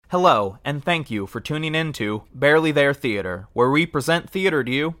Hello, and thank you for tuning in to Barely There Theater, where we present theater to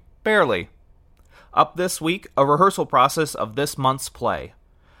you, barely. Up this week, a rehearsal process of this month's play.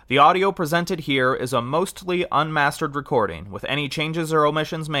 The audio presented here is a mostly unmastered recording, with any changes or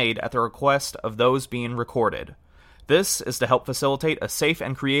omissions made at the request of those being recorded. This is to help facilitate a safe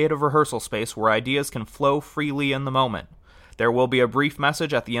and creative rehearsal space where ideas can flow freely in the moment. There will be a brief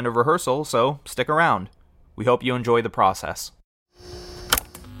message at the end of rehearsal, so stick around. We hope you enjoy the process.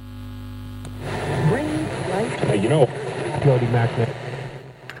 Jody Mackman.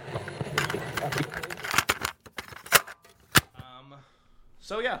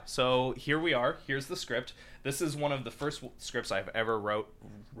 So here we are. Here's the script. This is one of the first scripts I've ever wrote.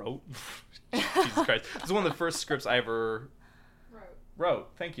 Jesus Christ. This is one of the first scripts I ever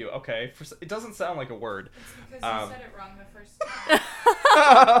wrote. Thank you. Okay. It doesn't sound like a word. It's because you said it wrong the first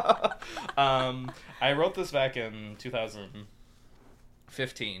time. I wrote this back in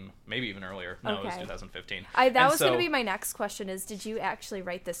 2015, maybe even earlier. No, Okay. It was 2015. That was going to be my next question is, did you actually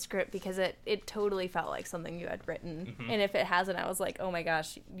write the script? Because it totally felt like something you had written. Mm-hmm. And if it hasn't, I was like, oh my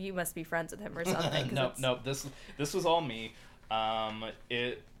gosh, you must be friends with him or something. No, this was all me.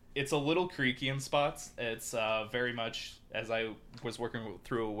 It's a little creaky in spots. It's very much, as I was working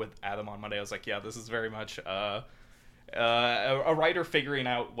through with Adam on Monday, I was like, yeah, this is very much a writer figuring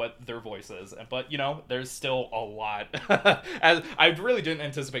out what their voice is. But, there's still a lot. As I really didn't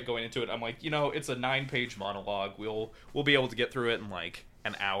anticipate going into it. I'm like, it's a 9-page monologue. We'll be able to get through it in like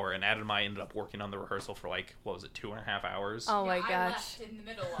an hour. And Adam and I ended up working on the rehearsal for 2.5 hours. Oh my I gosh. left in the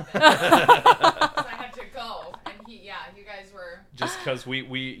middle of it. 'Cause I had to go. And you guys were... Just because we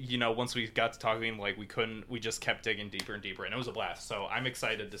once we got to talking, we just kept digging deeper and deeper. And it was a blast. So I'm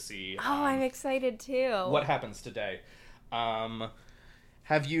excited to see... I'm excited too. What happens today.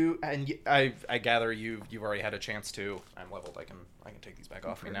 Have you, and I gather you've already had a chance to, I'm leveled, I can take these back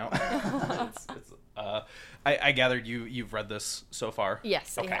off me now. I gather you've read this so far?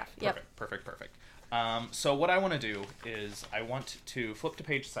 Yes, okay, I have. Yep. Perfect. So what I want to do is I want to flip to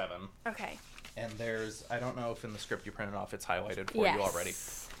page 7. Okay. And I don't know if in the script you printed off it's highlighted for Yes. you already.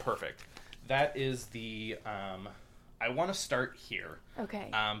 Perfect. That is the, I want to start here.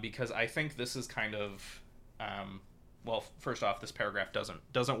 Okay. Because I think this is kind of, well, first off, this paragraph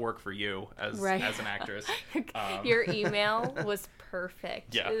doesn't work for you as an actress. Your email was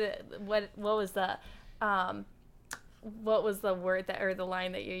perfect. Yeah. What was the word or the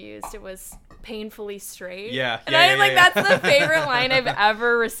line that you used? It was painfully straight. Yeah. That's the favorite line I've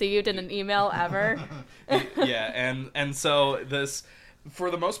ever received in an email ever. Yeah, and so this, for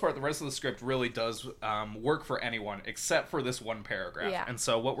the most part, the rest of the script really does work for anyone except for this one paragraph. Yeah. And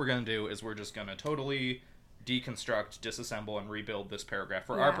so what we're going to do is we're just going to totally deconstruct, disassemble, and rebuild this paragraph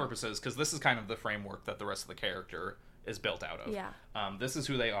for our purposes, because this is kind of the framework that the rest of the character is built out of. Yeah. This is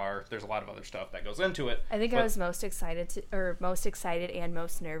who they are. There's a lot of other stuff that goes into it. I think I was most excited and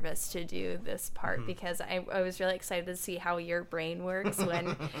most nervous to do this part because I was really excited to see how your brain works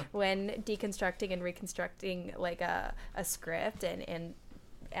when deconstructing and reconstructing like a script and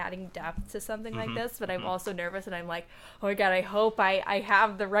adding depth to something like this. But I'm also nervous, and I'm like, oh my god, I hope I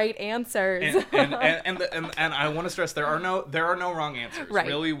have the right answers. And I want to stress there are no wrong answers. Right.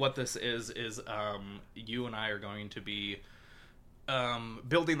 Really, what this is you and I are going to be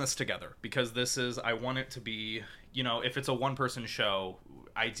building this together, because I want it to be, if it's a one-person show,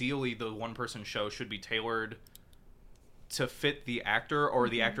 ideally the one-person show should be tailored to fit the actor, or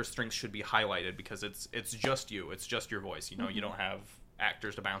the actor's strengths should be highlighted, because it's just you, it's just your voice. You don't have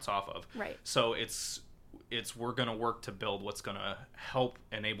actors to bounce off of. Right. So we're going to work to build what's going to help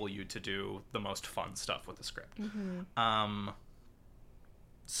enable you to do the most fun stuff with the script. All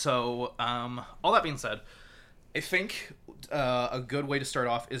that being said, I think a good way to start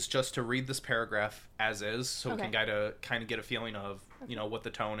off is just to read this paragraph as is, so we can kind of get a feeling of, what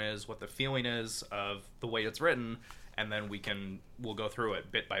the tone is, what the feeling is of the way it's written, and then we'll go through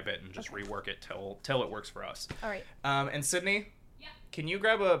it bit by bit and just rework it till it works for us. All right. And Sydney? Yeah. Can you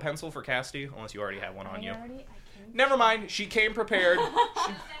grab a pencil for Casty? Unless you already have one on you. I can. Never mind. She came prepared. Does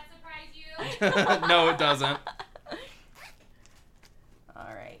that surprise you? No, it doesn't.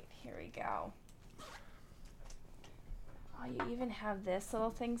 All right, here we go. Oh, you even have this little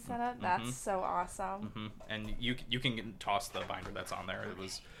thing set up? That's so awesome. And you can toss the binder that's on there. It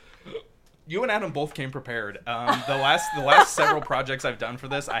was... You and Adam both came prepared. The last several projects I've done for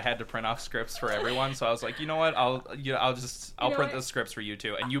this, I had to print off scripts for everyone. So I was like, you know what? I'll print the scripts for you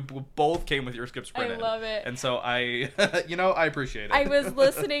too. And you both came with your scripts printed. I love it. And so I appreciate it. I was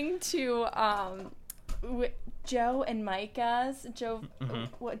listening to Joe and Micah's. Joe,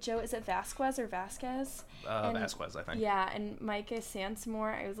 what Joe is it? Vasquez or Vasquez? Vasquez, I think. Yeah, and Micah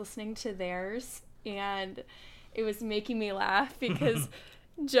Sansamore. I was listening to theirs, and it was making me laugh because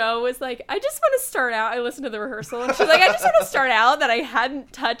Joe was like, I just want to start out. I listened to the rehearsal, and she's like, I just want to start out that I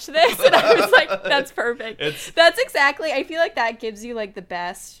hadn't touched this. And I was like, that's perfect. That's exactly, I feel like that gives you, like, the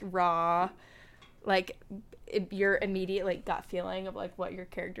best raw, like, your immediate, like, gut feeling of, like, what your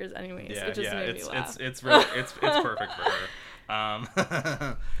character is anyways. Yeah, it just made me laugh. It's really, it's perfect for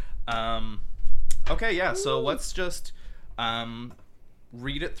her. Okay, yeah, so let's just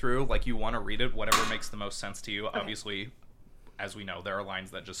read it through like you want to read it, whatever makes the most sense to you. Okay. Obviously, as we know, there are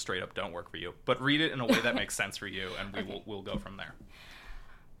lines that just straight up don't work for you, but read it in a way that makes sense for you, and we'll go from there.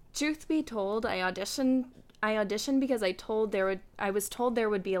 Truth be told, I auditioned because I was told there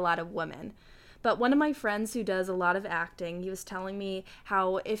would be a lot of women. But one of my friends who does a lot of acting, he was telling me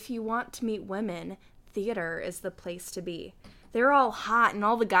how if you want to meet women, theater is the place to be. They're all hot and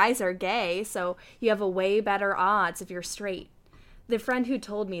all the guys are gay, so you have a way better odds if you're straight. The friend who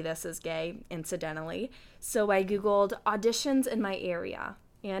told me this is gay, incidentally, so I Googled auditions in my area,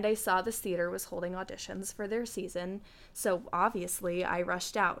 and I saw this theater was holding auditions for their season, so obviously I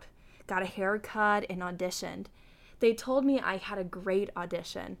rushed out, got a haircut, and auditioned. They told me I had a great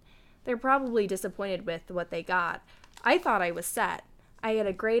audition. They're probably disappointed with what they got. I thought I was set. I had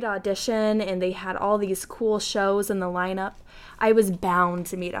a great audition, and they had all these cool shows in the lineup. I was bound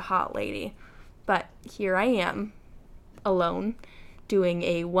to meet a hot lady. But here I am, alone, doing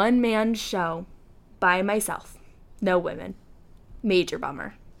a one-man show by myself. No women. Major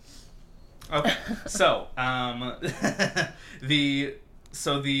bummer. Okay, so, the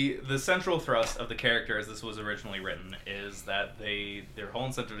central thrust of the character as this was originally written is that their whole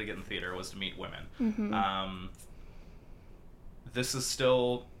incentive to get in theater was to meet women. Mm-hmm. This is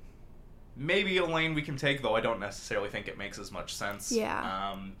still maybe a lane we can take, though I don't necessarily think it makes as much sense.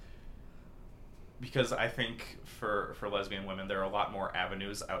 Yeah. Because I think for lesbian women there are a lot more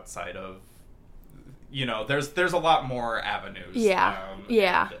avenues outside of, there's a lot more avenues. Yeah.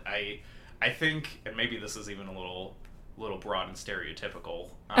 Yeah. I think, and maybe this is even a little broad and stereotypical,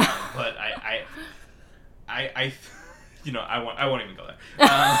 but I won't even go there.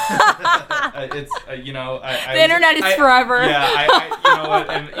 It's the internet is forever. Yeah, you know what?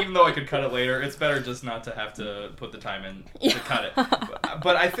 And even though I could cut it later, it's better just not to have to put the time in to cut it.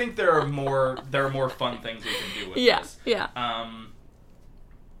 But I think there are more fun things we can do with this. Yeah.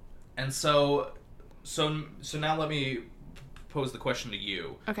 And so now let me pose the question to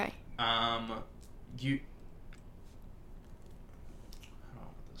you. Okay.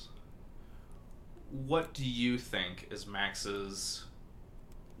 What do you think is Max's...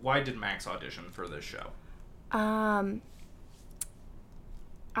 Why did Max audition for this show? You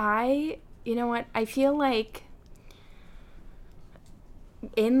know what? I feel like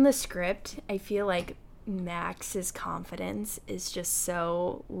in the script, I feel like Max's confidence is just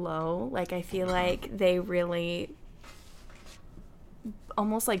so low. Like, I feel like they really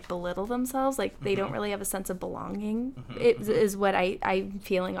almost like belittle themselves. Like, they don't really have a sense of belonging. It is what I'm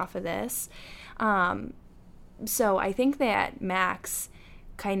feeling off of this. So I think that Max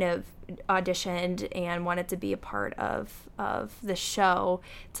kind of auditioned and wanted to be a part of the show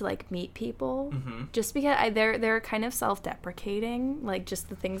to like meet people, just because they're kind of self-deprecating, like just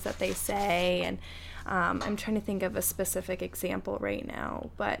the things that they say, and I'm trying to think of a specific example right now,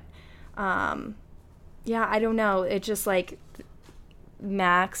 but yeah, I don't know. It just like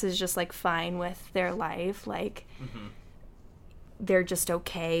Max is just like fine with their life, like they're just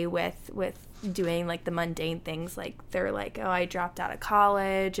okay with doing like the mundane things. Like they're like, oh, I dropped out of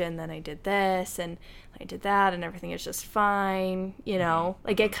college and then I did this and I did that and everything is just fine,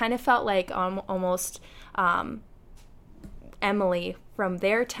 like it kind of felt like almost Emily from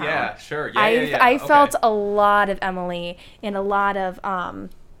their town. Yeah, sure. I felt a lot of Emily and a lot of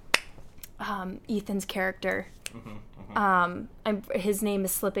Ethan's character. His name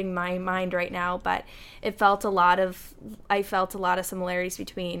is slipping my mind right now, but I felt a lot of similarities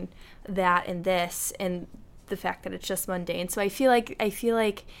between that and this, and the fact that it's just mundane. So I feel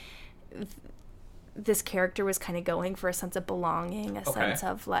like this character was kind of going for a sense of belonging, a sense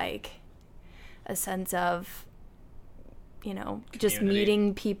of just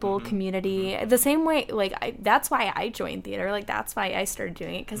meeting people, community. The same way, like that's why I joined theater. Like that's why I started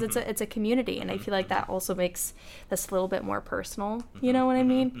doing it, because it's a community, and I feel like that also makes this a little bit more personal. You know what I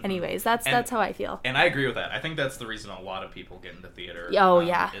mean? Anyways, that's how I feel. And I agree with that. I think that's the reason a lot of people get into theater.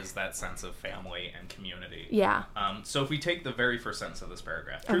 Yeah. Is that sense of family and community. Yeah. So if we take the very first sentence of this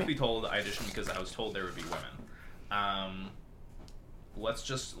paragraph, truth be told, I auditioned because I was told there would be women. Let's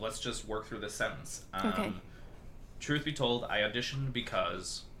just work through this sentence. Okay. truth be told, I auditioned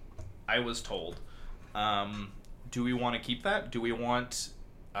because I was told. Do we want to keep that? Do we want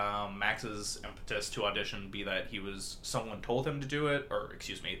Max's impetus to audition be that someone told him to do it, or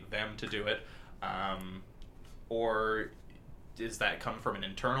excuse me, them to do it, or does that come from an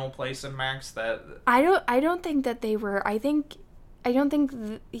internal place in Max that I don't think that they were. I don't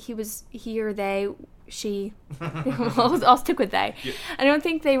think he or they, she. I'll stick with they. Yeah. I don't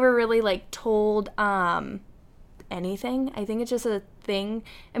think they were really like told anything. I think it's just a thing.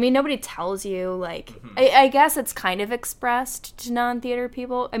 I mean, nobody tells you, like, I guess it's kind of expressed to non-theater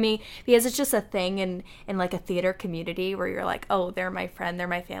people. I mean, because it's just a thing in like a theater community where you're like, oh, they're my friend, they're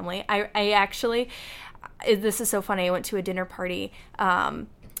my family. I actually, this is so funny. I went to a dinner party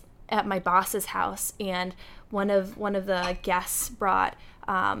at my boss's house, and one of the guests brought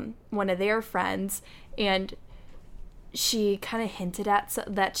one of their friends, and she kind of hinted at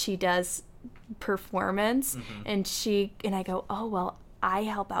that she does performance, and I go, oh, well, I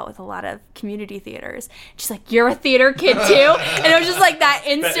help out with a lot of community theaters. She's like, you're a theater kid too? And it was just like that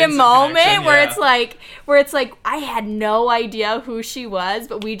instant moment where it's like I had no idea who she was,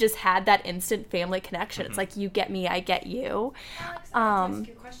 but we just had that instant family connection. It's like, you get me, I get you. Alex, I have to ask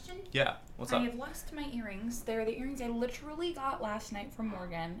you a question. Yeah, what's up? I have lost my earrings. They're the earrings I literally got last night from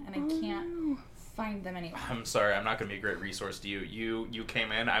Morgan, and I can't find them anywhere. I'm sorry, I'm not going to be a great resource to you. You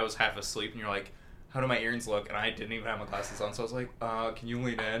came in, I was half asleep, and you're like, how do my earrings look? And I didn't even have my glasses on, so I was like, can you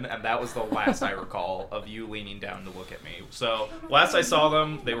lean in? And that was the last I recall of you leaning down to look at me. So, last I saw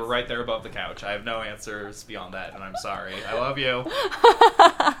them, they were right there above the couch. I have no answers beyond that, and I'm sorry. I love you.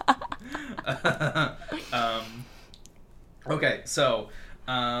 Okay, so,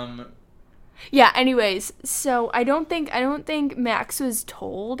 yeah, anyways, so I don't think Max was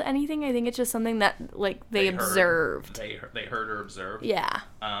told anything. I think it's just something that, like, they observed. They heard or observed? Yeah.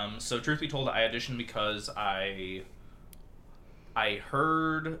 So truth be told, I auditioned because I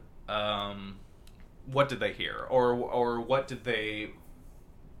heard, what did they hear? Or what did they,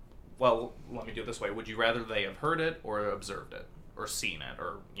 well, let me do it this way. Would you rather they have heard it or observed it? Or seen it?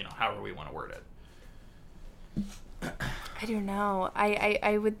 Or, however we want to word it. I don't know.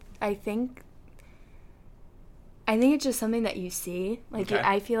 I think it's just something that you see. Like, Okay.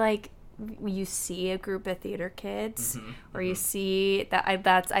 I feel like you see a group of theater kids, or you see that.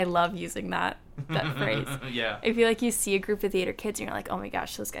 I love using that phrase. Yeah. I feel like you see a group of theater kids, and you're like, oh my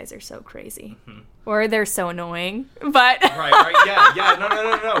gosh, those guys are so crazy, or they're so annoying. But right,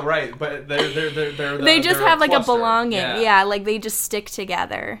 yeah, no, right. But they just have like a belonging. Yeah, like they just stick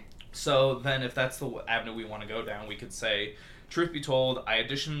together. So then, if that's the avenue we want to go down, we could say, truth be told, I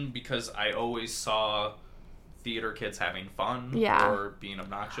auditioned because I always saw theater kids having fun, or being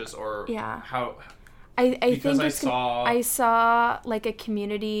obnoxious, or how. I think I saw like a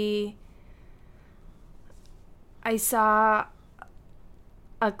community. I saw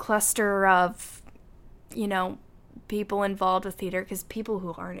a cluster of, people involved with theater, because people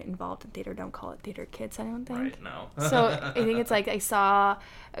who aren't involved in theater don't call it theater kids, I don't think. Right, no. So I think it's like I saw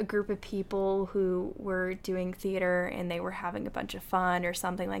a group of people who were doing theater and they were having a bunch of fun or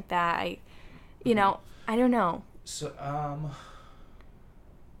something like that. I don't know. So, I'm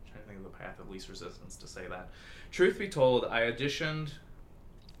trying to think of the path of least resistance to say that. Truth be told, I auditioned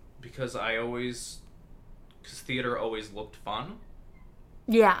because theater always looked fun.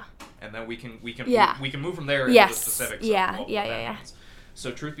 Yeah. And then we can Yeah. move from there into the specifics. Yeah. Of what Yeah. that means.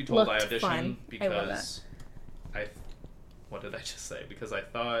 So truth be told, Looked I auditioned fun. because what did I just say? Because I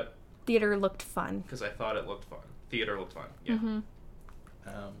thought Theater looked fun. because I thought it looked fun. Theater looked fun. Yeah. Mm-hmm.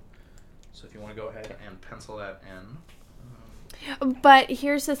 So if you want to go ahead and pencil that in. But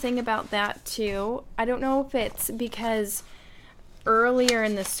here's the thing about that too. I don't know if it's because earlier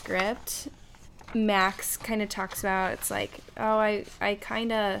in the script, Max kind of talks about, it's like, oh, I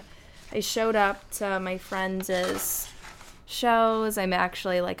showed up to my friends' shows. I'm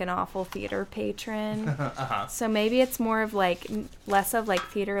actually like an awful theater patron. So maybe it's more of like, less of like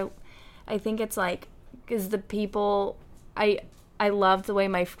theater. I think it's like, because the people, I love the way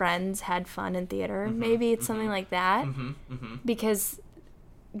my friends had fun in theater. Maybe it's something like that. Because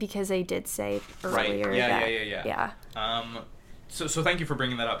I did say earlier right. Yeah. So thank you for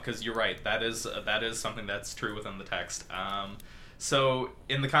bringing that up, because you're right. That is something that's true within the text. So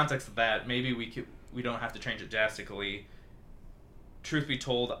in the context of that, maybe we don't have to change it drastically. Truth be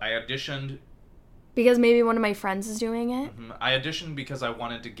told, I auditioned because maybe one of my friends is doing it. I auditioned because I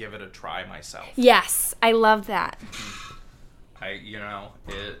wanted to give it a try myself. Yes, I love that.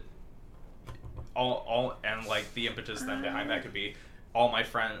 All and like the impetus then behind that could be all my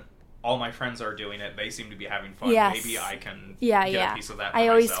all my friends are doing it. They seem to be having fun. Yes. Maybe I can Yeah, get yeah. a piece of that for I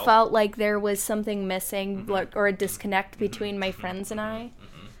always myself. felt like there was something missing or a disconnect between my friends and I.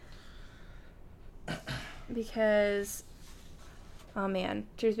 Because, oh man,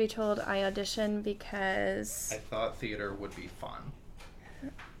 truth be told, I auditioned because I thought theater would be fun.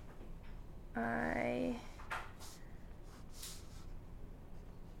 I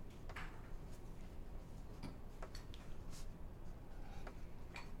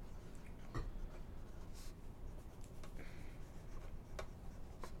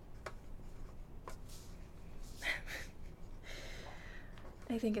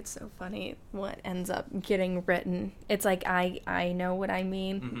think it's so funny what ends up getting written. It's like I know what I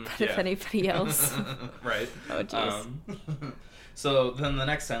mean, but if anybody else... Right. Oh, jeez. So then the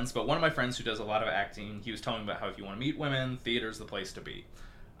next sentence, but one of my friends who does a lot of acting, he was telling me about how if you want to meet women, theater's the place to be.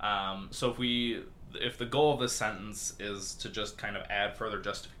 So if the goal of this sentence is to just kind of add further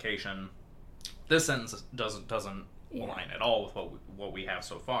justification, this sentence doesn't align at all with what we have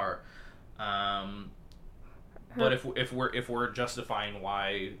so far. But if we're justifying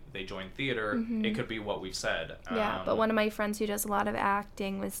why they joined theater, it could be what we've said. Yeah, but one of my friends who does a lot of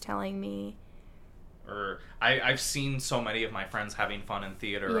acting was telling me... Or I've seen so many of my friends having fun in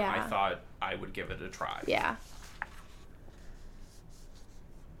theater, Yeah. I thought I would give it a try. Yeah.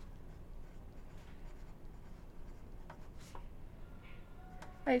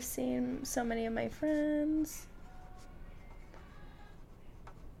 I've seen so many of my friends.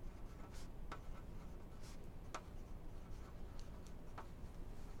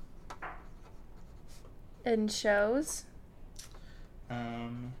 In shows.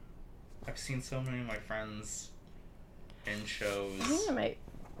 I've seen so many of my friends in shows. I think I might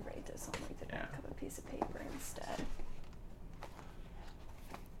write this on like the Yeah. back of a piece of paper instead.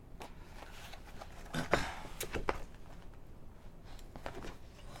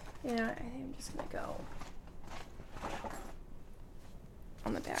 You know, I think I'm just gonna go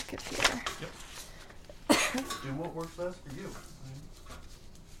on the back of here. Do what works best for you.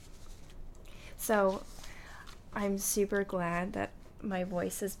 So, I'm super glad that my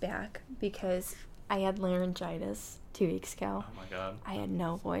voice is back because I had laryngitis 2 weeks ago. Oh my god. I had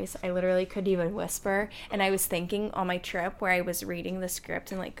no voice. I literally couldn't even whisper. And I was thinking on my trip where I was reading the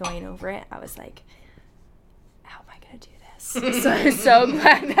script and like going over it, I was like, how am I going to do this? So I'm so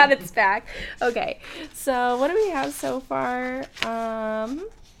glad that it's back. Okay, so what do we have so far?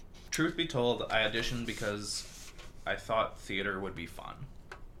 Truth be told, I auditioned because I thought theater would be fun.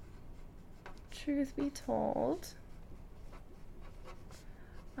 Truth be told,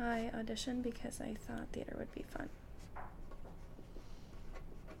 I auditioned because I thought theater would be fun.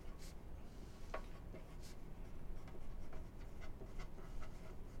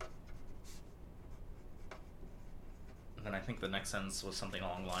 And then I think the next sentence was something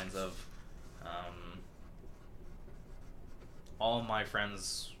along the lines of, all of my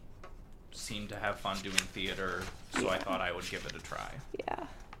friends seem to have fun doing theater, so I thought I would give it a try. Yeah.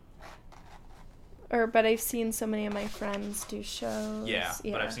 But I've seen so many of my friends do shows. Yeah,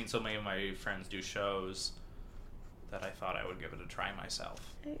 but I've seen so many of my friends do shows that I thought I would give it a try myself.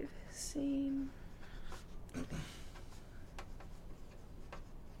 I've seen...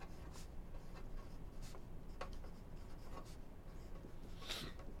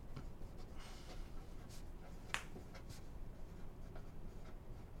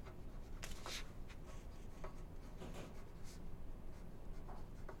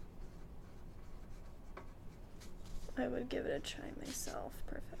 I would give it a try myself.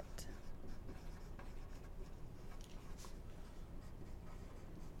 Perfect.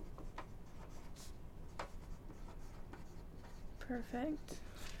 Perfect.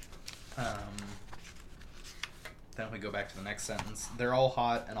 Then we go back to the next sentence. They're all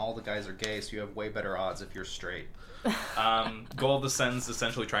hot and all the guys are gay, so you have way better odds if you're straight. Goal of the sentence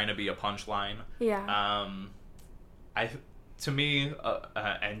essentially trying to be a punchline. Yeah. To me,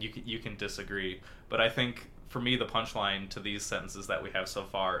 and you can disagree, but I think for me the punchline to these sentences that we have so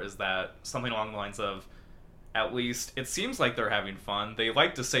far is that something along the lines of, at least it seems like they're having fun. They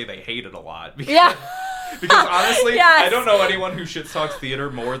like to say they hate it a lot. Because, Yeah. because honestly, Yes. I don't know anyone who shit talks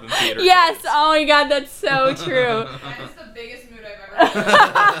theater more than theater. Yes. kids. Oh my god, that's so true. That is the biggest mood I've ever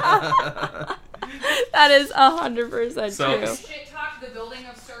been in. That is 100% So- true. Shit talk the building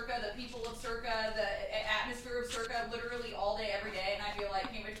of Circa, the people of Circa, the atmosphere of Circa, literally all day, every day, and I feel like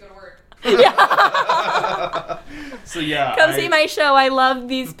can't wait to go to work. So yeah, Come see my show. I love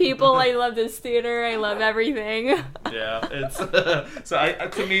these people. I love this theater. I love everything. Yeah, it's so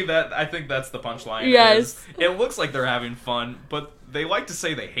to me that I think that's the punchline. Yes. is it looks like they're having fun, but they like to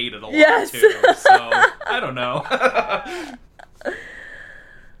say they hate it a lot Yes. too. So I don't know.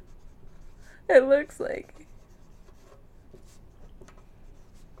 It looks like.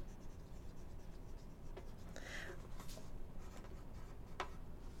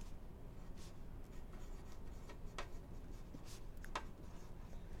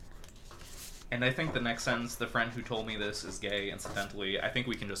 And I think the next sentence, the friend who told me this is gay, incidentally, I think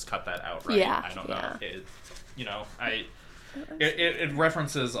we can just cut that out, right? Yeah, I don't know. yeah. It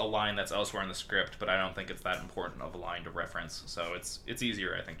references a line that's elsewhere in the script, but I don't think it's that important of a line to reference. So it's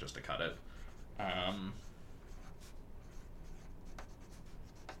easier, I think, just to cut it.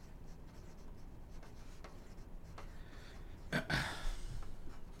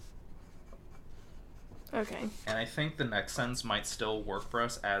 Okay. And I think the next sentence might still work for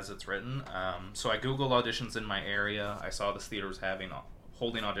us as it's written. So I googled auditions in my area. I saw this theater was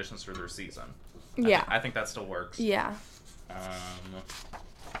holding auditions for their season. Yeah. I think that still works. Yeah.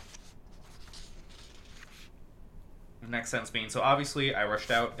 The next sentence being, so obviously I rushed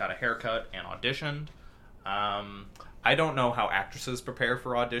out, got a haircut, and auditioned. I don't know how actresses prepare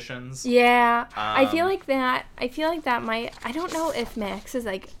for auditions. Yeah. I feel like that might, I don't know if Max is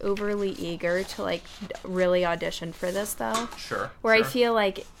like overly eager to like really audition for this though. Sure. Where sure.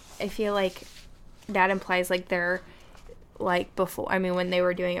 I feel like that implies like they're like before, I mean when they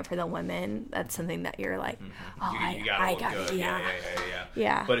were doing it for the women, that's something that you're like, oh, you gotta look got good. it. Yeah.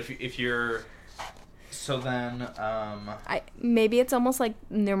 Yeah. But if you're, so then, maybe it's almost like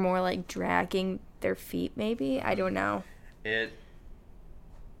they're more like dragging their feet, maybe. I don't know. I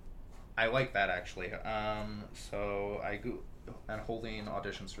like that actually. So and holding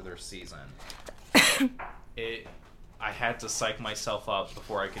auditions for their season. I had to psych myself up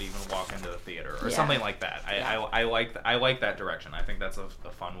before I could even walk into the theater or something like that. I like that direction. I think that's a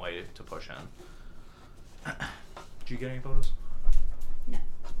fun way to push in. Did you get any photos? No.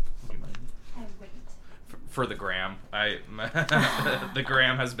 Would you mind? I wait. For the gram, the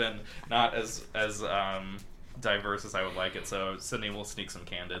gram has been not as diverse as I would like it. So Sydney will sneak some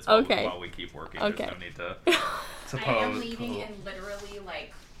candids while we keep working. Okay. There's no need to pose. I am leaving in literally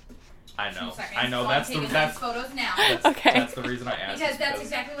like. I know. 2 seconds. I know. So That's I'm the taking these photos now. Okay. That's the reason I asked. Because that's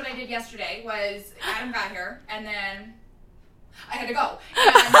exactly what I did yesterday. Was Adam got here and then I had to go.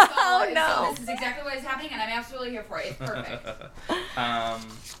 And so, Oh, no. So this is exactly what is happening, and I'm absolutely here for it. It's perfect.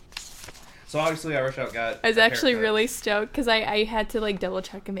 So obviously I rushed out, got I was a actually haircut. really stoked because I had to like double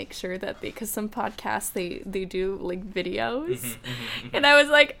check and make sure that because some podcasts they do like videos, and I was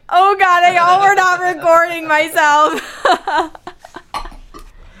like, oh god, I hope we're not recording myself.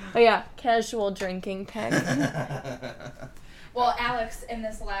 Oh yeah, casual drinking pic. Well, Alex in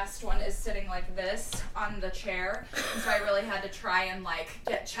this last one is sitting like this on the chair, and so I really had to try and like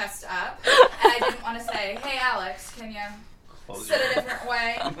get chest up, and I didn't want to say, hey Alex, can you sit a different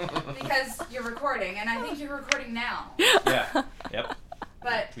way because you're recording, and I think you're recording now. Yeah. Yep.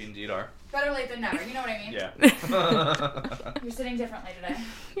 But We indeed are. better late than never. You know what I mean? Yeah. You're sitting differently today.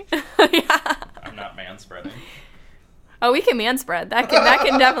 Yeah. I'm not manspreading. Oh, we can manspread. That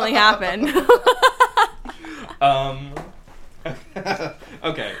can definitely happen.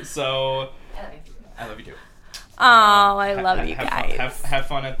 Okay, so I love you. I love you too. Oh, I love you guys. Have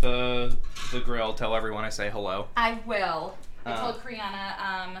fun at the grill. Tell everyone I say hello. I will. I told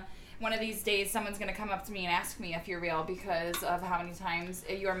Kriana, one of these days someone's going to come up to me and ask me if you're real because of how many times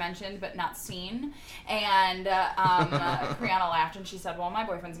you are mentioned but not seen. And Kriana laughed and she said, well, my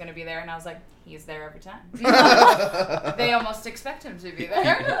boyfriend's going to be there. And I was like, he's there every time. They almost expect him to be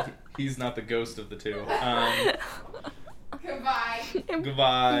there. He's not the ghost of the two. Goodbye.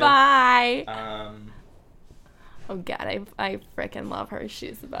 Goodbye. Bye. Oh god, I freaking love her.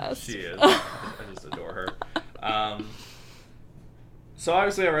 She's the best. She is. I just adore her. So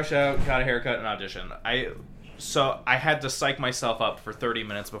obviously I rushed out, got a haircut, and auditioned. I had to psych myself up for 30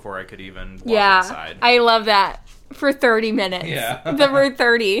 minutes before I could even walk inside. I love that. For 30 minutes. Yeah. The word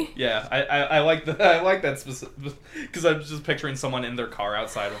 30. Yeah, I like that specific because I'm just picturing someone in their car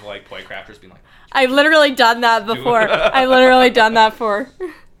outside of like Toy Crafters being like, I've literally done that before. I literally done that for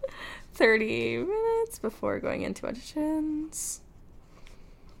 30 minutes before going into auditions.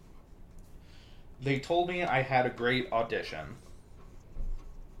 they told me I had a great audition.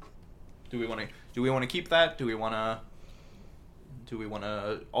 Do we want to keep that? Do we want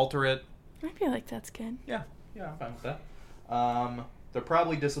to alter it? I feel like that's good. Yeah, I'm fine with that. They're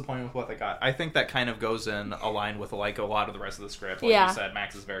probably disappointed with what they got. I think that kind of goes in a line with like a lot of the rest of the script. Like you said,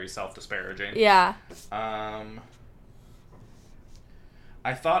 Max is very self-disparaging. Yeah.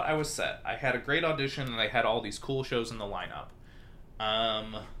 I thought I was set. I had a great audition and I had all these cool shows in the lineup.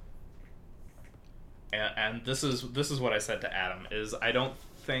 And this is what I said to Adam, is I don't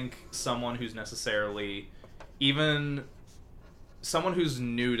think someone who's necessarily, even someone who's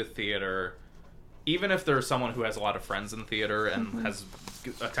new to theater even if there's someone who has a lot of friends in theater and has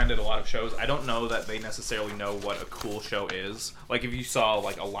attended a lot of shows, I don't know that they necessarily know what a cool show is. Like, if you saw,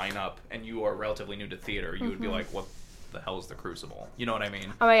 like, a lineup and you are relatively new to theater, you would be like, what the hell is the Crucible? You know what I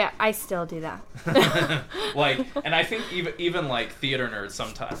mean? Oh, yeah, I still do that. Like, and I think even like, theater nerds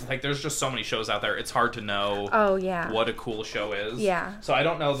sometimes, like, there's just so many shows out there, it's hard to know what a cool show is. Yeah. So I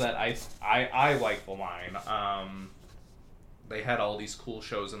don't know that I like the line. They had all these cool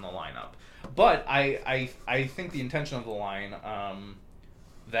shows in the lineup. But I think the intention of the line,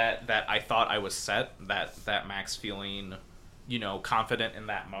 that I thought I was set, that Max feeling, you know, confident in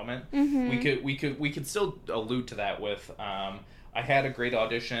that moment. We could still allude to that with I had a great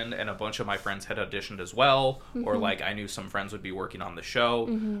audition and a bunch of my friends had auditioned as well, or like I knew some friends would be working on the show.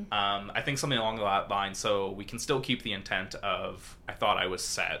 I think something along that line, so we can still keep the intent of I thought I was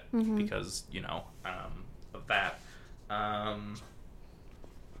set because, you know, of that.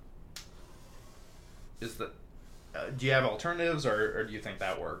 Is that do you have alternatives, or do you think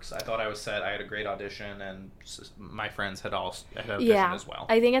that works? I thought I was set. I had a great audition, and my friends had auditioned as well.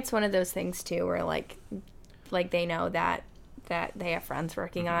 I think it's one of those things too, where like they know that they have friends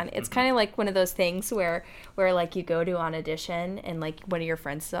working on. It's kind of like one of those things where like you go to an audition and like one of your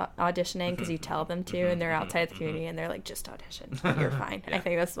friends auditioning because you tell them to, and they're outside the community and they're like, just audition, you're fine. I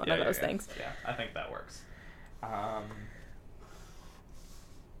think that's one of those things. Yeah, I think that works.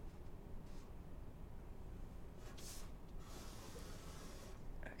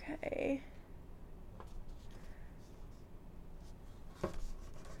 Okay.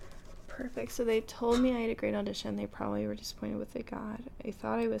 Perfect. So they told me I had a great audition. They probably were disappointed with what they got. I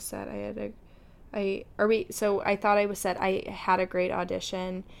thought I was set. So I thought I was set. I had a great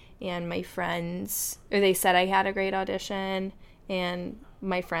audition, and my friends, or they said I had a great audition, and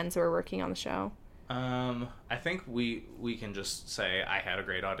my friends were working on the show. I think we can just say I had a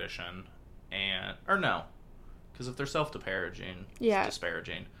great audition, or no, because if they're self-disparaging, it's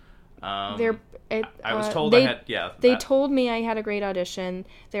disparaging. I was told They told me I had a great audition.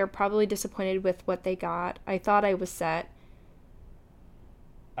 They're probably disappointed with what they got. I thought I was set.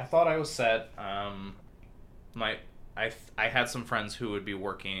 I had some friends who would be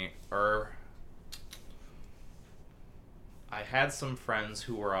working, or I had some friends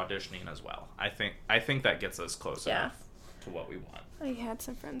who were auditioning as well. I think that gets us close enough to what we want. I had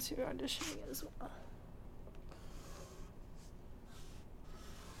some friends who were auditioning as well.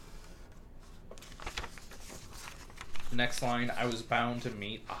 Next line, I was bound to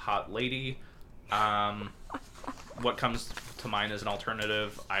meet a hot lady. What comes to mind as an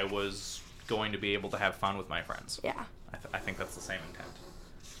alternative, I was going to be able to have fun with my friends. Yeah. I think that's the same intent.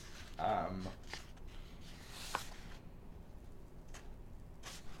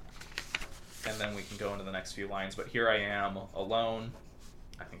 And then we can go into the next few lines, but here I am, alone.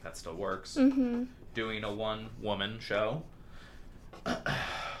 I think that still works. Doing a one-woman show.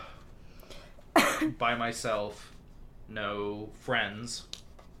 By myself. No friends.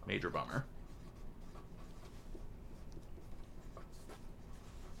 Major bummer.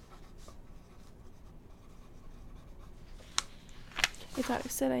 I thought I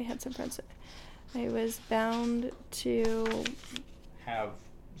said I had some friends. I was bound to have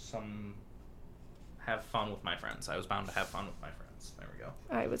fun with my friends. I was bound to have fun with my friends. There we go.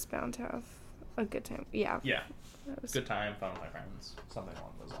 I was bound to have a good time. Yeah. Yeah. Good time, fun with my friends. Something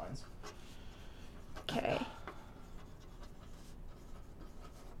along those lines. Okay.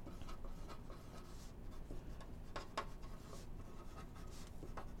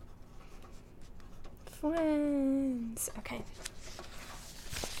 Friends. Okay.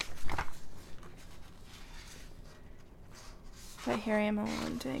 But here I am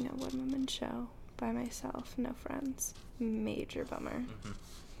alone doing a one-woman show by myself, no friends. Major bummer.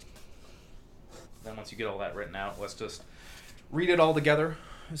 Then once you get all that written out, let's just read it all together,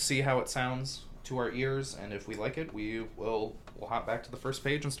 see how it sounds to our ears, and if we like it, we'll hop back to the first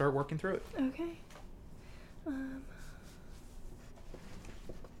page and start working through it. Okay.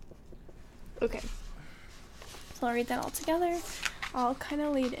 Okay. So I'll read that all together. I'll kind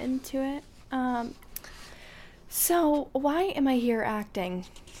of lead into it. So, why am I here acting?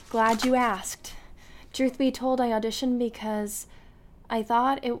 Glad you asked. Truth be told, I auditioned because I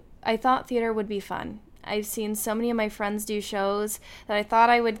thought theater would be fun. I've seen so many of my friends do shows that I thought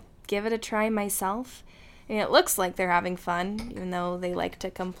I would give it a try myself. And it looks like they're having fun, even though they like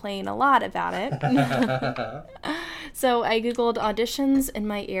to complain a lot about it. So I Googled auditions in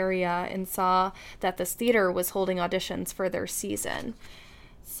my area and saw that this theater was holding auditions for their season.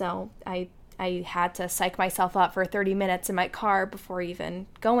 So I had to psych myself up for 30 minutes in my car before even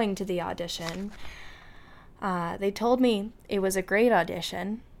going to the audition. They told me it was a great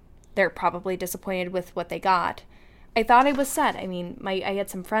audition. they're probably disappointed with what they got. I thought I was set. I mean, I had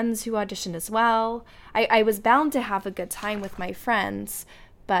some friends who auditioned as well. I was bound to have a good time with my friends,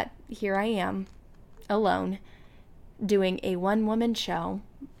 but here I am, alone, doing a one-woman show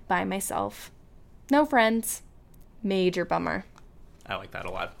by myself. No friends. Major bummer. I like that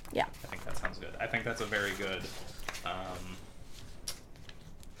a lot. Yeah. I think that sounds good. I think that's a very good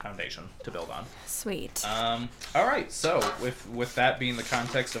foundation to build on. Sweet. All right, so with that being the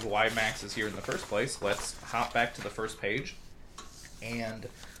context of why Max is here in the first place, let's hop back to the first page. And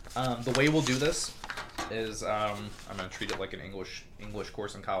the way we'll do this is, I'm going to treat it like an English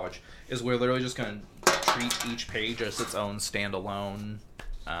course in college, is we're literally just going to treat each page as its own standalone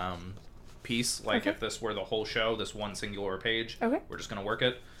piece. Like if this were the whole show, this one singular page, we're just going to work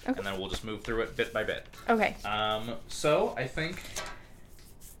it, and then we'll just move through it bit by bit. Okay. So I think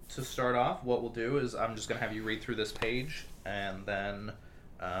to start off, what we'll do is I'm just going to have you read through this page, and then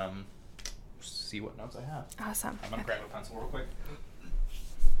see what notes I have. Awesome. I'm going to grab a pencil real quick.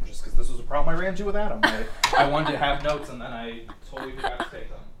 Just because this was a problem I ran into with Adam. I wanted to have notes, and then I totally forgot to take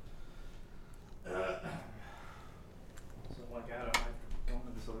them. So like Adam, I go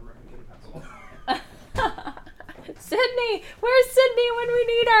into this other room and get a pencil. Sydney! Where's Sydney when we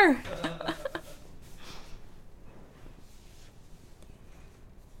need her?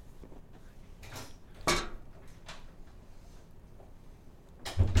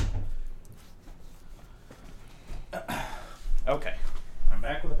 Okay. I'm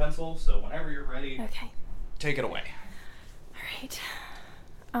back with a pencil, so whenever you're ready, Okay. take it away. All right.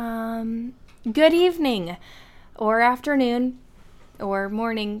 Good evening, or afternoon, or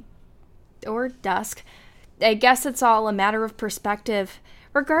morning, or dusk. I guess it's all a matter of perspective.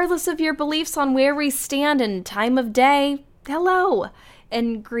 Regardless of your beliefs on where we stand in time of day, hello,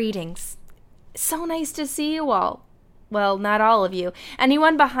 and greetings. So nice to see you all. Well, not all of you.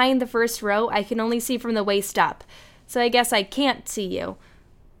 Anyone behind the first row I can only see from the waist up, so I guess I can't see you.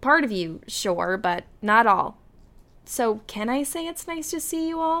 Part of you, sure, but not all. So can I say it's nice to see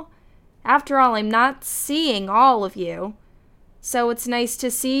you all? After all, I'm not seeing all of you. So it's nice to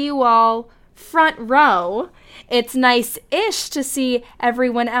see you all front row. It's nice-ish to see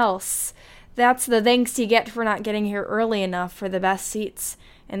everyone else. That's the thanks you get for not getting here early enough for the best seats.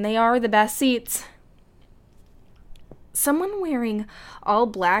 And they are the best seats. Someone wearing all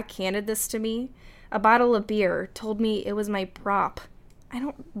black handed this to me. A bottle of beer, told me it was my prop. I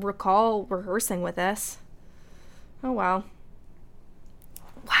don't recall rehearsing with this. Oh well.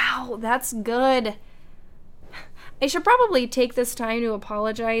 Wow, that's good. I should probably take this time to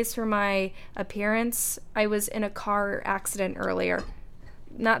apologize for my appearance. I was in a car accident earlier.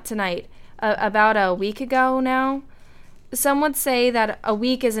 Not tonight. About a week ago now. Some would say that a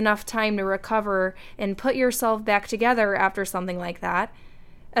week is enough time to recover and put yourself back together after something like that.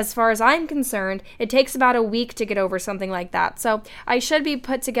 As far as I'm concerned, it takes about a week to get over something like that. So I should be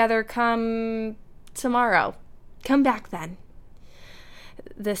put together come tomorrow. Come back then.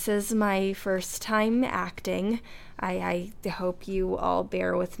 This is my first time acting. I hope you all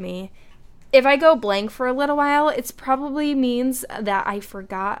bear with me. If I go blank for a little while, it probably means that I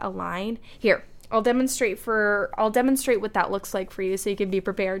forgot a line. Here, I'll demonstrate what that looks like for you so you can be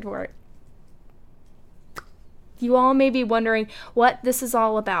prepared for it. You all may be wondering what this is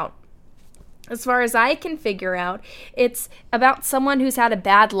all about. As far as I can figure out, it's about someone who's had a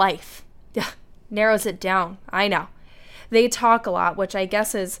bad life. Narrows it down, I know. They talk a lot, which I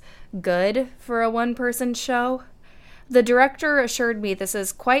guess is good for a one-person show. The director assured me this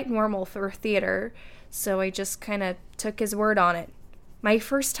is quite normal for theater, so I just kind of took his word on it. My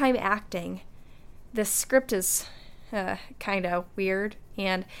first time acting. This script is kind of weird,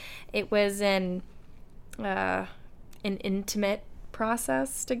 and it was an intimate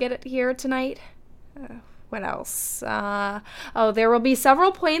process to get it here tonight. What else? There will be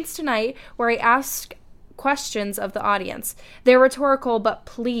several points tonight where I ask questions of the audience. They're rhetorical, but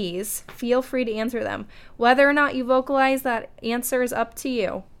please feel free to answer them. Whether or not you vocalize that answer is up to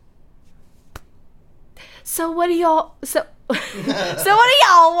you. So what do y'all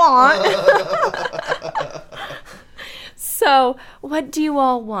want? So what do you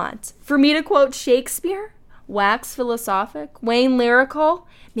all want? For me to quote Shakespeare? Wax philosophic? Wane lyrical?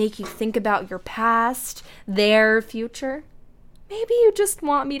 Make you think about your past, their future? Maybe you just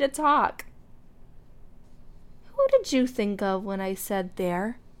want me to talk. Who did you think of when I said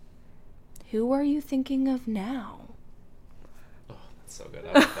there? Who are you thinking of now? Oh, that's so good.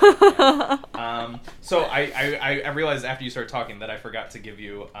 I like that. So I realized after you started talking that I forgot to give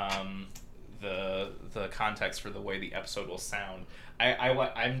you the context for the way the episode will sound.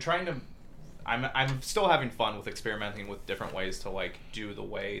 I'm trying to I'm still having fun with experimenting with different ways to like do the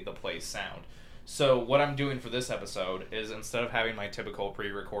way the plays sound. So what I'm doing for this episode is instead of having my typical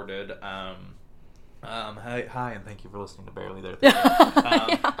pre-recorded hi, and thank you for listening to Barely There Theater.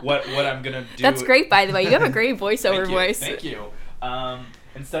 Yeah. What I'm gonna do? That's great, by the way. You have a great voiceover voice. Thank you.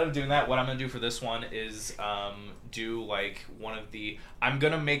 Instead of doing that, what I'm gonna do for this one is do like one of the. I'm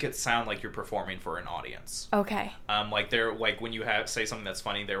gonna make it sound like you're performing for an audience. Okay. Like there, like when you say something that's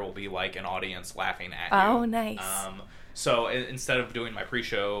funny, there will be like an audience laughing at you. Oh, nice. So instead of doing my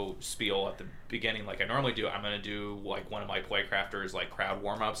pre-show spiel at the beginning like I normally do, I'm gonna do like one of my Playcrafters like crowd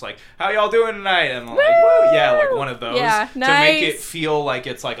warm-ups, like how y'all doing tonight, and I'm like woo! Yeah, like one of those Yeah, to nice. make it feel like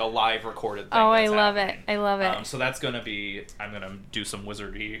it's like a live recorded thing. Oh, I that's love happening. it. I love it. So that's gonna be I'm gonna do some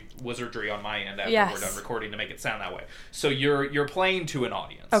wizardry on my end after Yes. we're done recording to make it sound that way. So you're playing to an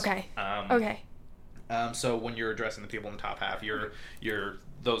audience. Okay. Okay. So when you're addressing the people in the top half, you're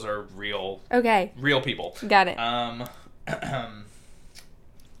those are real Okay. people. Got it.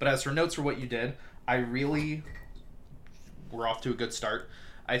 But as for notes for what you did, we're off to a good start.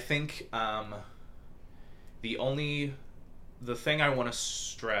 I think the thing I want to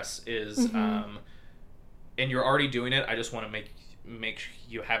stress is, and you're already doing it, I just want to make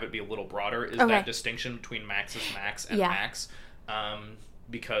you have it be a little broader, is that distinction between max is max and max.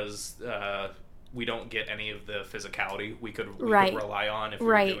 Because we don't get any of the physicality we could rely on if we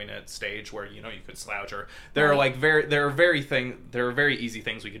were doing it stage where you could slouch, or there are very easy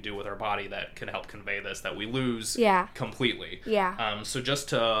things we could do with our body that can help convey this that we lose completely. So just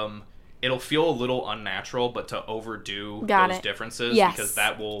to it'll feel a little unnatural, but to overdo those differences because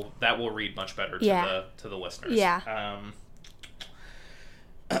that will read much better to the listeners.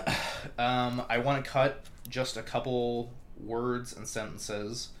 I want to cut just a couple words and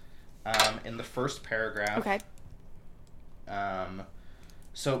sentences in the first paragraph. Okay.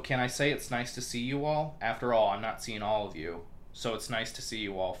 So can I say it's nice to see you all? After all, I'm not seeing all of you. So it's nice to see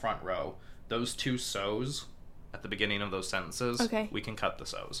you all, front row. Those two so's at the beginning of those sentences, we can cut the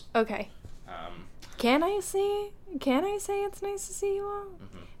so's. Okay. Can I say it's nice to see you all?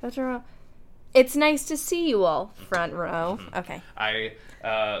 After all, it's nice to see you all, front row. Okay.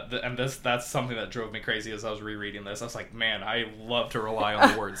 That's something that drove me crazy as I was rereading this. I was like, man, I love to rely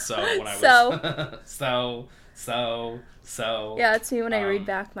on the word so when I was so. Yeah, it's me when I read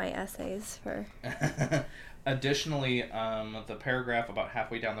back my essays for. Additionally, the paragraph about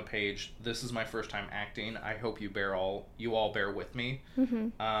halfway down the page, this is my first time acting. I hope you all bear with me.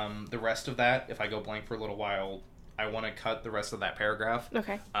 The rest of that, if I go blank for a little while, I want to cut the rest of that paragraph.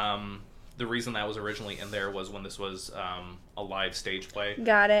 Okay. The reason that was originally in there was when this was a live stage play.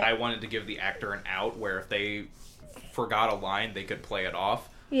 Got it. I wanted to give the actor an out where if they forgot a line, they could play it off.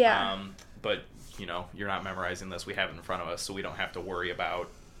 Yeah. But, you're not memorizing this. We have it in front of us, so we don't have to worry about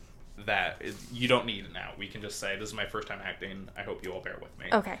that. You don't need it now. We can just say, this is my first time acting. I hope you all bear with me.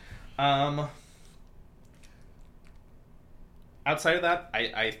 Okay. Outside of that,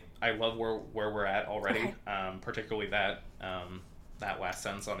 I love where we're at already. Okay. Particularly that last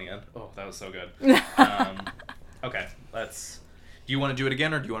sentence on the end. Oh, that was so good. Okay, do you want to do it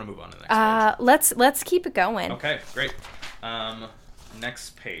again, or do you want to move on to the next page? Let's keep it going. Okay, great.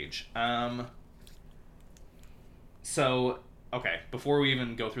 Next page. So, okay, before we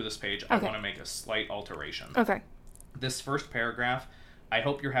even go through this page, I want to make a slight alteration. Okay. This first paragraph, I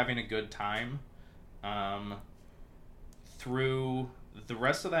hope you're having a good time. Through the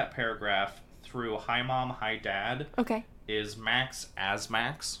rest of that paragraph, through hi mom, hi dad. Okay. Is Max as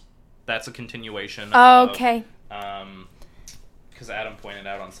Max. That's a continuation of... Okay. Because Adam pointed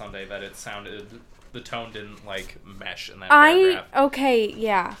out on Sunday that the tone didn't, mesh in that paragraph. Okay,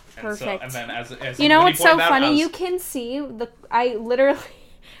 yeah. Perfect. And then as it's so funny? You can see, I literally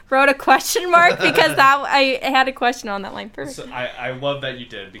wrote a question mark because I had a question on that line. Perfect. So I love that you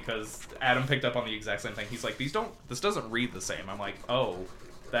did, because Adam picked up on the exact same thing. He's like, this doesn't read the same. I'm like, oh...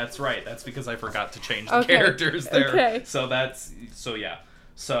 That's right. That's because I forgot to change the characters there. Okay. So yeah.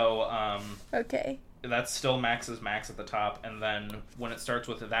 So, okay. That's still Max is Max at the top, and then when it starts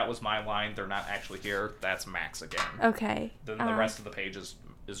with that was my line, they're not actually here, that's Max again. Okay. Then the rest of the page is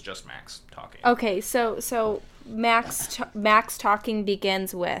just Max talking. Okay, so Max talking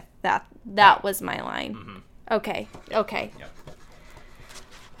begins with that was my line. Mm-hmm. Okay. Yep.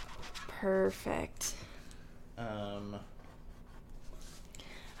 Perfect.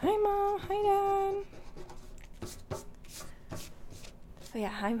 Hi, Mom. Hi, Dad. Oh, yeah.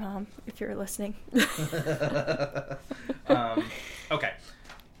 Hi, Mom, if you're listening. Okay.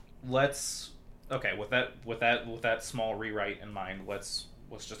 With that small rewrite in mind, let's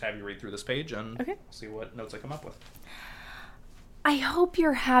just have you read through this page and see what notes I come up with. I hope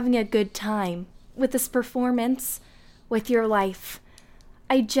you're having a good time with this performance, with your life.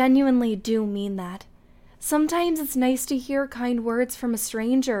 I genuinely do mean that. Sometimes it's nice to hear kind words from a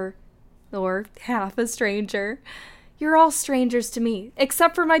stranger. Or half a stranger. You're all strangers to me,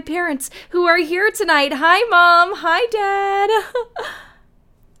 except for my parents, who are here tonight. Hi, Mom. Hi, Dad.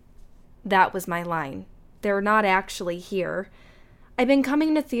 That was my line. They're not actually here. I've been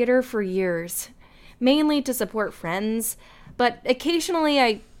coming to theater for years, mainly to support friends, but occasionally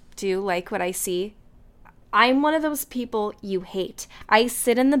I do like what I see. I'm one of those people you hate. I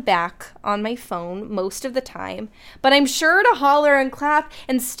sit in the back on my phone most of the time, but I'm sure to holler and clap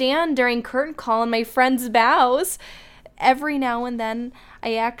and stand during curtain call in my friends' bows. Every now and then,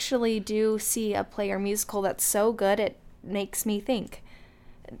 I actually do see a play or musical that's so good it makes me think.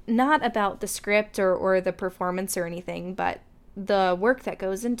 Not about the script or the performance or anything, but the work that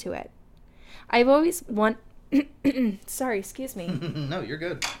goes into it. I've always Sorry, excuse me. No, you're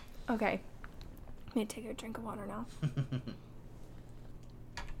good. Okay. Let me take a drink of water now.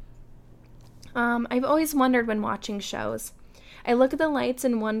 I've always wondered when watching shows. I look at the lights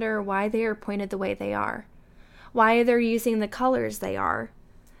and wonder why they are pointed the way they are. Why they're using the colors they are.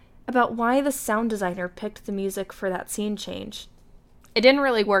 About why the sound designer picked the music for that scene change. It didn't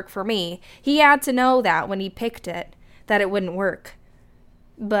really work for me. He had to know that when he picked it, that it wouldn't work.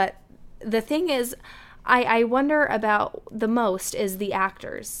 But the thing is, I wonder about the most is the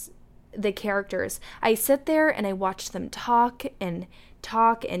actors, the characters. I sit there and I watch them talk and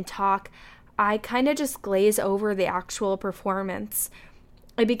talk and talk. I kind of just glaze over the actual performance.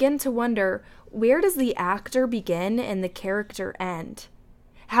 I begin to wonder, where does the actor begin and the character end?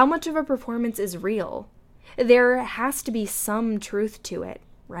 How much of a performance is real? There has to be some truth to it,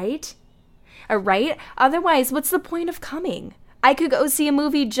 right? Right? Otherwise, what's the point of coming? I could go see a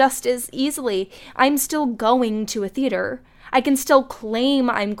movie just as easily. I'm still going to a theater. I can still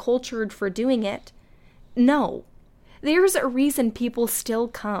claim I'm cultured for doing it. No. There's a reason people still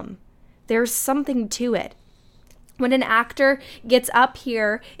come. There's something to it. When an actor gets up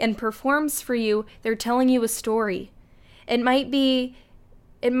here and performs for you, they're telling you a story. It might be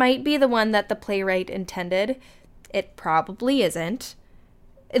the one that the playwright intended. It probably isn't.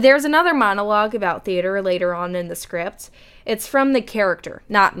 There's another monologue about theater later on in the script. It's from the character,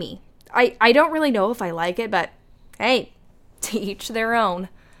 not me. I don't really know if I like it, but hey, to each their own.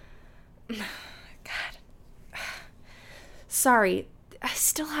 God. Sorry, I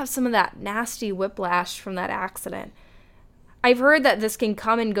still have some of that nasty whiplash from that accident. I've heard that this can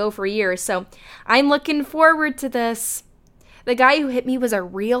come and go for years, so I'm looking forward to this. The guy who hit me was a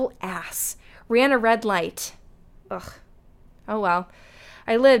real ass. Ran a red light. Ugh. Oh well.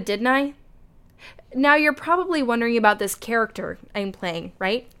 I lived, didn't I? Now you're probably wondering about this character I'm playing,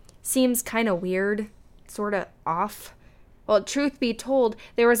 right? Seems kind of weird. Sort of off. Well, truth be told,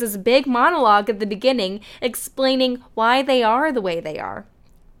 there was this big monologue at the beginning explaining why they are the way they are.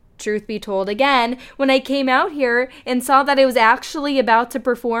 Truth be told again, when I came out here and saw that I was actually about to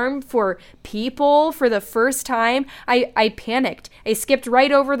perform for people for the first time, I panicked. I skipped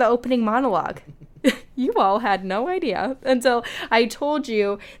right over the opening monologue. You all had no idea until I told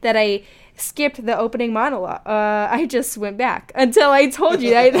you that I skipped the opening monologue. I just went back until I told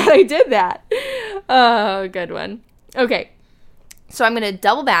you that I did that. Oh, good one. Okay, so I'm going to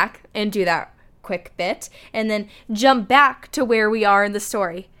double back and do that quick bit and then jump back to where we are in the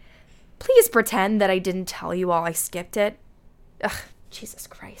story. Please pretend that I didn't tell you all I skipped it. Ugh, Jesus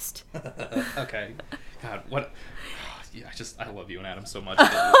Christ. Okay. God, what... Yeah, I love you and Adam so much.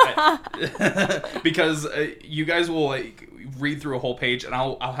 Because you guys will like read through a whole page and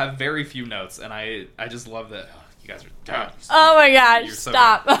I'll have very few notes and I just love that you guys are oh my gosh,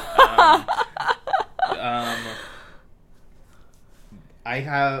 stop. I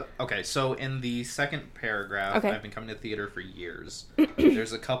have so in the second paragraph, I've been coming to theater for years.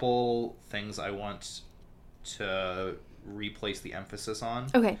 There's a couple things I want to replace the emphasis on.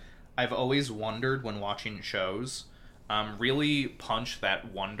 Okay. I've always wondered when watching shows. Really punch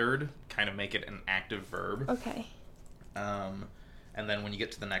that wondered, kind of make it an active verb. Okay. And then when you get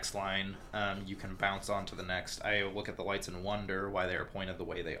to the next line, you can bounce on to the next. I look at the lights and wonder why they are pointed the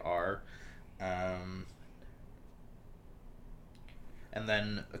way they are. And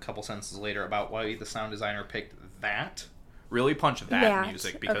then a couple sentences later about why the sound designer picked that. Really punch that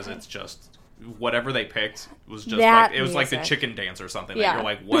music because it's just... Whatever they picked was just that like it was music. Like the chicken dance or something. Yeah. That you're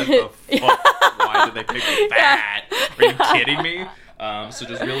like, what the fuck? Why did they pick that? Are you kidding me? So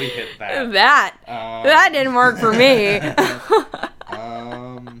just really hit that. That didn't work for me. God,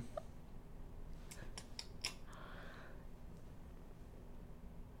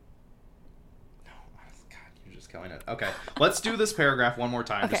 you're just killing it. Okay. Let's do this paragraph one more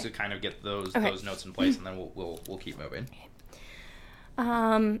time just Okay. to kind of get those Okay. those notes in place, and then we'll keep moving.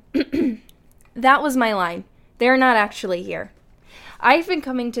 That was my line. They're not actually here. I've been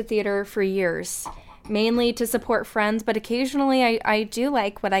coming to theater for years, mainly to support friends, but occasionally I do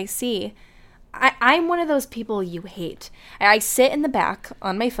like what I see. I'm one of those people you hate. I sit in the back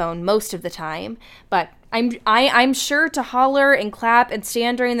on my phone most of the time, but I'm sure to holler and clap and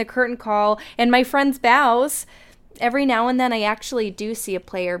stand during the curtain call and my friends' bows. Every now and then I actually do see a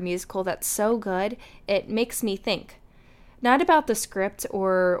play or musical that's so good, it makes me think. Not about the script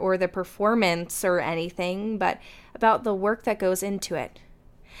or the performance or anything, but about the work that goes into it.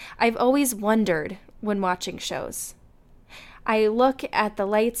 I've always wondered when watching shows. I look at the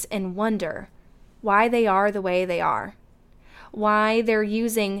lights and wonder why they are the way they are, why they're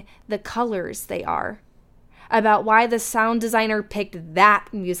using the colors they are, about why the sound designer picked that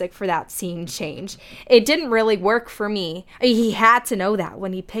music for that scene change. It didn't really work for me. He had to know that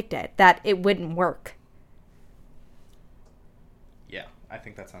when he picked it, that it wouldn't work. Yeah, I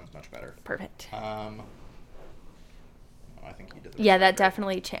think that sounds much better. Perfect. I think you did. Yeah, that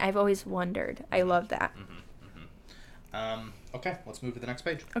definitely I've always wondered. I love that. Okay, let's move to the next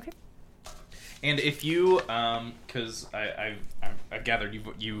page. Okay. And if you, because I've gathered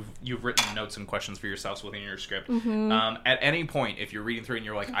you've written notes and questions for yourselves within your script. At any point, if you're reading through and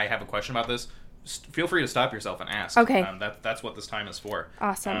you're like, I have a question about this, feel free to stop yourself and ask. Okay. That's what this time is for.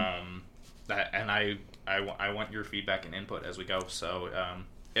 Awesome. And I want your feedback and input as we go. So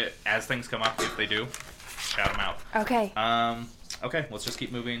as things come up, if they do, shout them out. Okay. Okay, let's just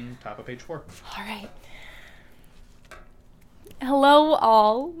keep moving. Top of page 4. All right. Hello,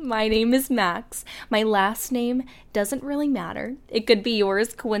 all. My name is Max. My last name doesn't really matter. It could be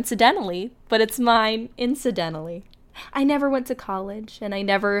yours coincidentally, but it's mine incidentally. I never went to college, and I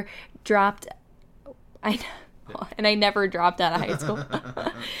never dropped. I never dropped out of high school.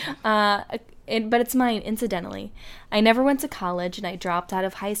 But it's mine incidentally. I never went to college, and I dropped out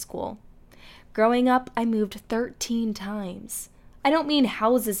of high school. Growing up, I moved 13 times. I don't mean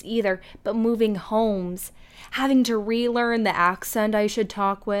houses either, but moving homes. Having to relearn the accent I should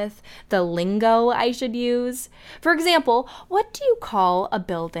talk with, the lingo I should use. For example, what do you call a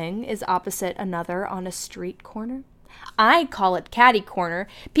building is opposite another on a street corner? I call it catty corner.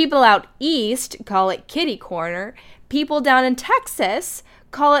 People out east call it kitty corner. People down in Texas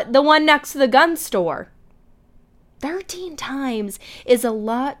call it the one next to the gun store. 13 times is a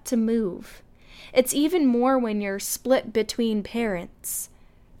lot to move. It's even more when you're split between parents.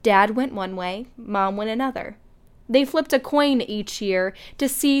 Dad went one way, Mom went another. They flipped a coin each year to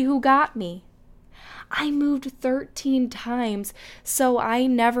see who got me. I moved 13 times, so I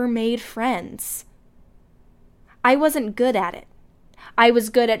never made friends. I wasn't good at it. I was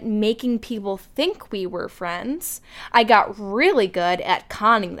good at making people think we were friends. I got really good at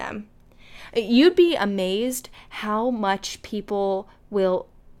conning them. You'd be amazed how much people will...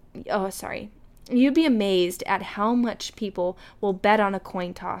 You'd be amazed at how much people will bet on a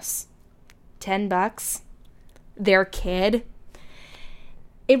coin toss. $10? Their kid?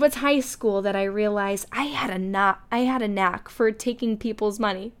 It was high school that I realized I had a knack for taking people's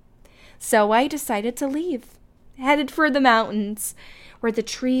money. So I decided to leave, headed for the mountains, where the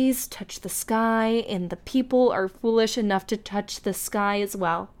trees touch the sky and the people are foolish enough to touch the sky as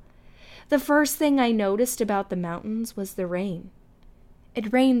well. The first thing I noticed about the mountains was the rain.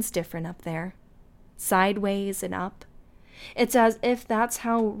 It rains different up there. Sideways and up. It's as if that's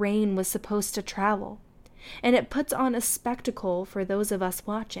how rain was supposed to travel, and it puts on a spectacle for those of us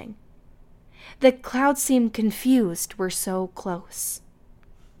watching. The clouds seem confused, we're so close.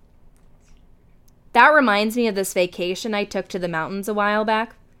 That reminds me of this vacation I took to the mountains a while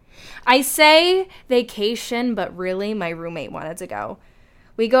back. I say vacation, but really my roommate wanted to go.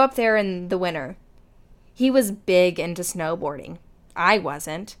 We go up there in the winter. He was big into snowboarding. I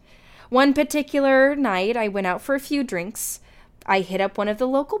wasn't. One particular night, I went out for a few drinks. I hit up one of the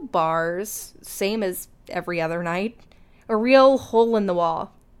local bars, same as every other night. A real hole in the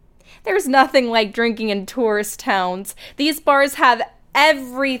wall. There's nothing like drinking in tourist towns. These bars have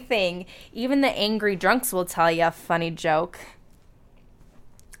everything. Even the angry drunks will tell you a funny joke.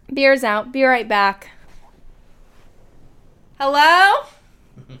 Beer's out. Be right back. Hello?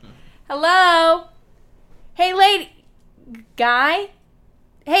 Hello? Hey, lady. Guy?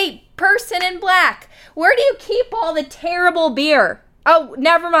 Hey, person in black, where do you keep all the terrible beer? Oh,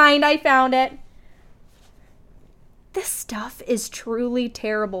 never mind, I found it. This stuff is truly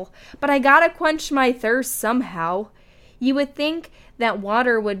terrible, but I gotta quench my thirst somehow. You would think that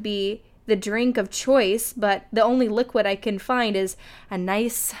water would be the drink of choice, but the only liquid I can find is a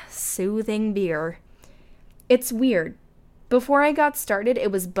nice, soothing beer. It's weird. Before I got started,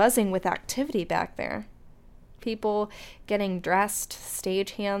 it was buzzing with activity back there. People getting dressed,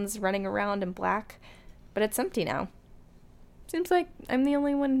 stagehands running around in black. But it's empty now. Seems like I'm the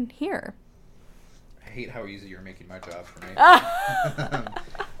only one here. I hate how easy you're making my job for me.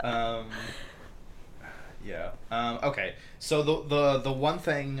 Yeah. Okay. So the one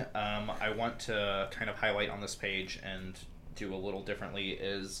thing I want to kind of highlight on this page and do a little differently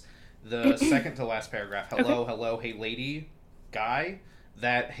is the second to last paragraph. Hello, Okay. hello, hey lady, guy.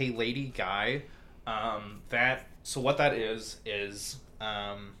 That hey lady guy. So what that is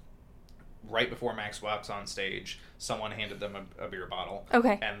right before Max walks on stage, someone handed them a beer bottle.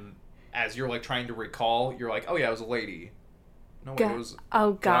 Okay. And as you're like trying to recall, you're like, oh yeah, it was a lady. No, it was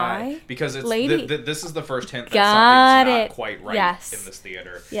guy? because it's Lady? this is the first hint that Got something's it. not quite right Yes. in this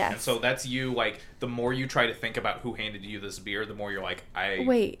theater. Yes. And so that's you, like, the more you try to think about who handed you this beer, the more you're like, I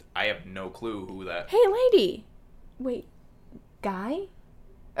have no clue who that. Hey, lady. Wait. Guy?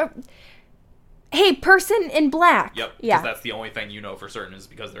 Hey, person in black. Yep. Yeah. Because that's the only thing you know for certain is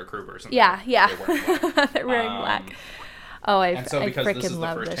because they're a crew person. Yeah. They're wearing black. They're wearing black. Oh, I And so because this freaking is the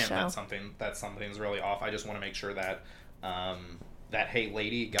love first this hint show. that something's really off, I just want to make sure that that hey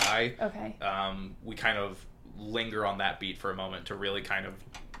lady guy, Okay. we kind of linger on that beat for a moment to really kind of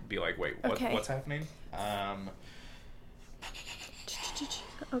be like, wait, what's happening?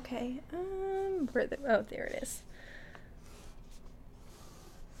 Okay. There it is.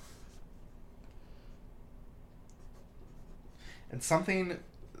 And something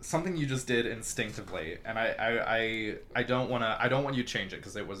you just did instinctively, and I don't want you to change it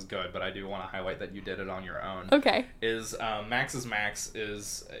because it was good, but I do want to highlight that you did it on your own. Okay. Is Max's Max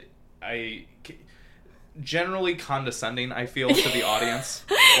is generally condescending, I feel, to the audience.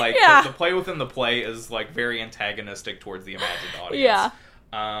 Like Yeah. the play within the play is like very antagonistic towards the imagined audience.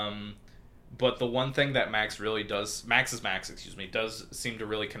 Yeah. But the one thing that Max's Max does seem to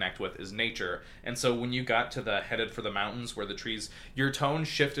really connect with is nature. And so when you got to the headed for the mountains where the trees, your tone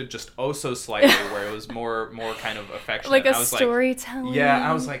shifted just oh so slightly, where it was more kind of affectionate. Like a I was storytelling. Yeah,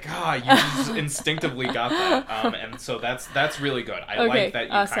 I was like, you just instinctively got that. And so that's really good. I Okay, like that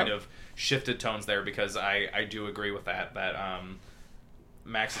you awesome. kind of shifted tones there because I do agree with that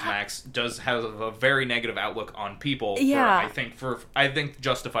Max's Max does have a very negative outlook on people. Yeah. For I think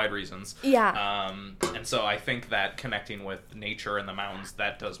justified reasons. Yeah. And so I think that connecting with nature and the mountains,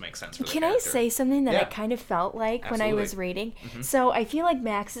 that does make sense for the Can I character. say something that Yeah. I kind of felt like when I was Absolutely. reading? Mm-hmm. So I feel like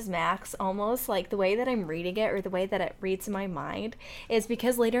Max's Max, almost like the way that I'm reading it or the way that it reads in my mind, is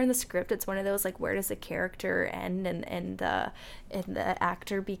because later in the script it's one of those like, where does the character end and the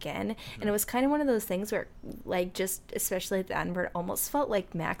actor begin? Mm-hmm. And it was kind of one of those things where, like, just especially at the end, where it almost felt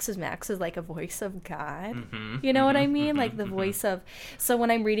like Max's Max is like a voice of God. Mm-hmm. You know what I mean? Like the voice of. So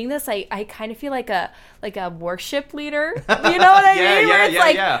when I'm reading this, I kind of feel like a worship leader. You know what I Yeah, mean? Where yeah, it's yeah,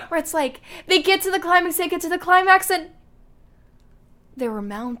 like yeah. where it's like they get to the climax, and there were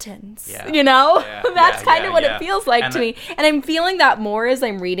mountains. Yeah. You know? Yeah, That's yeah, kind yeah, of what yeah. it feels like And to me. And I'm feeling that more as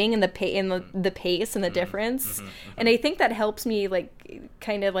I'm reading and the pace and the Mm-hmm. difference. And I think that helps me like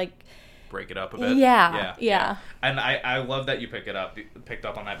kind of like Break it up a bit. Yeah. And I love that you picked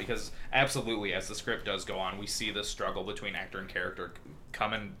up on that because absolutely, as the script does go on, we see this struggle between actor and character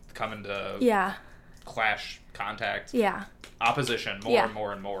come into Yeah. clash, contact, Yeah. opposition more Yeah. and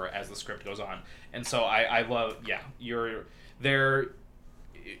more and more as the script goes on. And so I love, you're there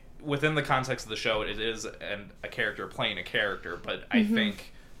within the context of the show. It is a character playing a character, but I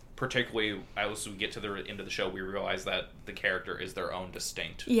think particularly as we get to the end of the show, we realize that the character is their own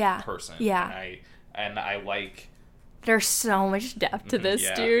distinct person. Yeah. And I like. There's so much depth to this,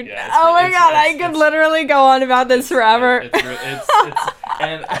 Yeah, dude. yeah, Oh my god, I it's- could literally go on about this forever. It's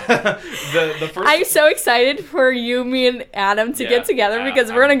and the first. I'm so excited for you, me, and Adam to Yeah, get together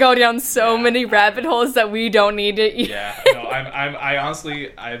because we're gonna go down so many rabbit holes that we don't need to. Yeah, no, I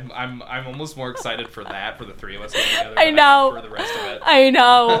honestly, I'm almost more excited for that, for the three of us getting together. I than know. for the rest of it. I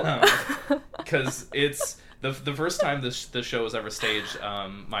know. Because it's the first time this show was ever staged.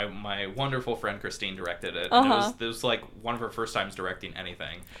 My wonderful friend Christine directed it. And it was like one of her first times directing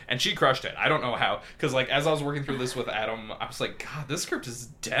anything, and she crushed it. I don't know how, because like as I was working through this with Adam, I was like, God, this script is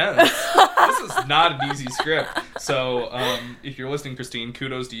dense. This is not an easy script. So if you're listening, Christine,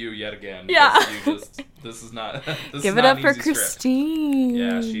 kudos to you yet again. Yeah. This is not. This Give is it not up an for easy script. Christine.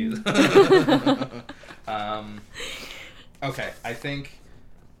 Yeah, she's. Okay, I think.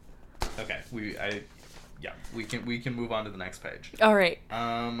 Okay, we can move on to the next page. All right.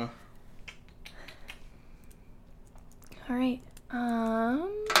 Um, All right. I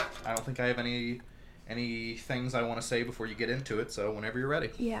don't think I have any things I want to say before you get into it. So whenever you're ready.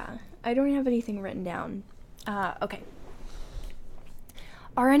 Yeah, I don't have anything written down. Okay.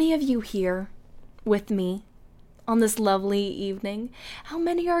 Are any of you here with me on this lovely evening? How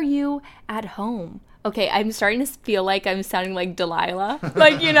many are you at home? Okay, I'm starting to feel like I'm sounding like Delilah.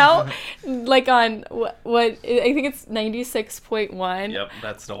 Like, you know? Like on, what I think it's 96.1. Yep,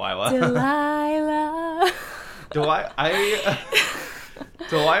 that's Delilah. Delilah.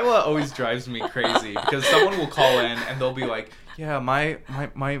 Delilah always drives me crazy because someone will call in and they'll be like, "Yeah, my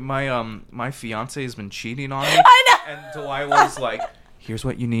fiance has been cheating on me." I know. And Delilah's like, "Here's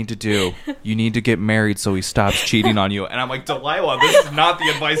what you need to do. You need to get married so he stops cheating on you." And I'm like, "Delilah, this is not the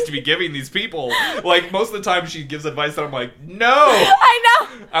advice to be giving these people." Like, most of the time she gives advice that I'm like, "No." I know.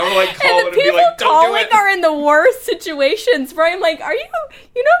 I would like call And it the and be people like, "Don't do calling it." are in the worst situations where I'm like, are you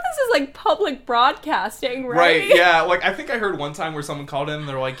know this is like public broadcasting, right? Right, yeah. Like, I think I heard one time where someone called in and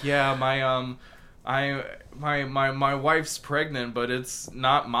they're like, "Yeah, my wife's pregnant, but it's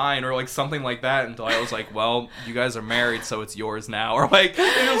not mine," or like something like that. And I was like, "Well, you guys are married, so it's yours now." Or like,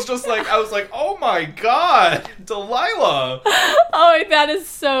 it was just like, I was like, "Oh my god, Delilah." Oh, that is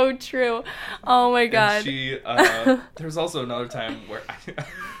so true. Oh my god. And she, there's also another time where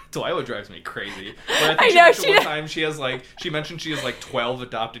Delilah drives me crazy. But I think one time she mentioned she has like 12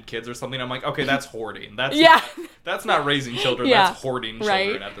 adopted kids or something. I'm like, okay, that's hoarding. That's not raising children. Yeah, That's hoarding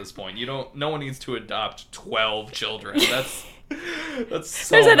children at this point. No one needs to adopt 12 children. That's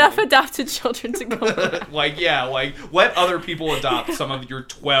so There's enough many. adopted children to go around. like let other people adopt some of your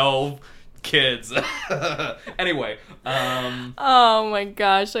 12 kids. Anyway, Oh my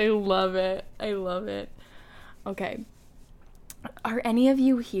gosh, I love it. Okay. Are any of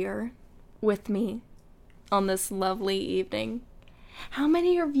you here with me on this lovely evening? How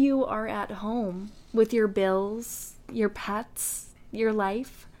many of you are at home with your bills, your pets, your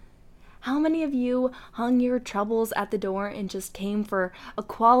life? How many of you hung your troubles at the door and just came for a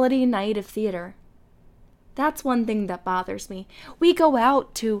quality night of theater? That's one thing that bothers me. We go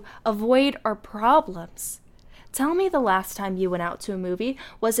out to avoid our problems. Tell me the last time you went out to a movie.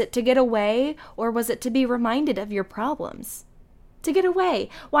 Was it to get away, or was it to be reminded of your problems? To get away.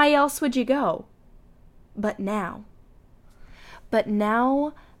 Why else would you go? But now,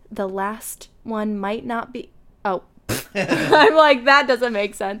 the last one might not be... Oh. I'm like, that doesn't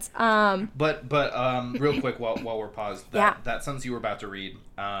make sense. But real quick while we're paused, that sentence you were about to read,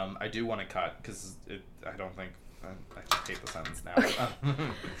 I do want to cut because I don't think I hate the sentence now.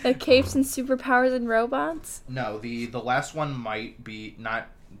 The capes and superpowers and robots? No, the last one might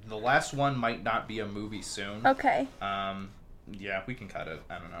not be a movie soon. Okay. Yeah, we can cut it.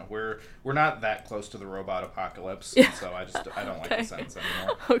 I don't know. We're not that close to the robot apocalypse, so I don't like the sentence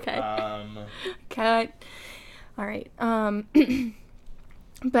anymore. Okay. Cut. All right.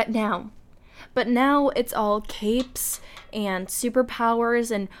 But now it's all capes and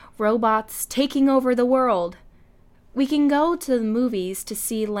superpowers and robots taking over the world. We can go to the movies to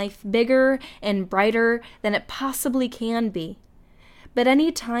see life bigger and brighter than it possibly can be. But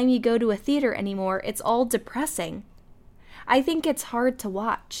any time you go to a theater anymore, it's all depressing. I think it's hard to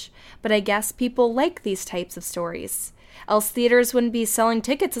watch, but I guess people like these types of stories. Else theaters wouldn't be selling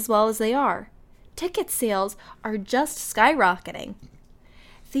tickets as well as they are. Ticket sales are just skyrocketing.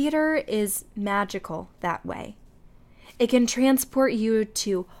 Theater is magical that way. It can transport you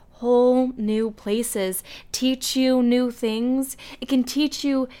to whole new places, teach you new things. It can teach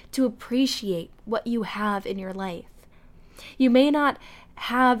you to appreciate what you have in your life. You may not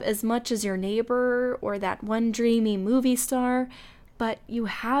have as much as your neighbor or that one dreamy movie star, but you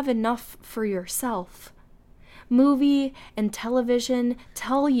have enough for yourself. Movie and television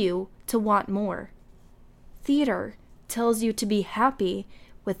tell you to want more. Theater tells you to be happy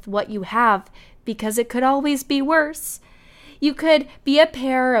with what you have because it could always be worse. You could be a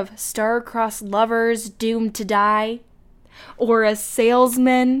pair of star-crossed lovers doomed to die, or a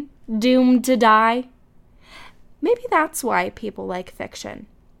salesman doomed to die. Maybe that's why people like fiction.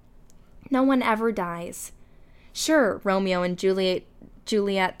 No one ever dies. Sure, Romeo and Juliet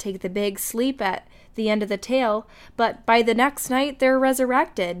take the big sleep at the end of the tale, but by the next night they're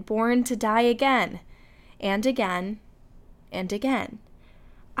resurrected, born to die again, and again, and again.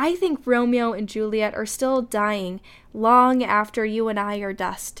 I think Romeo and Juliet are still dying long after you and I are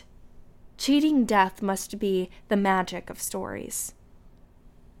dust. Cheating death must be the magic of stories.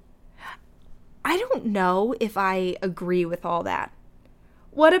 I don't know if I agree with all that.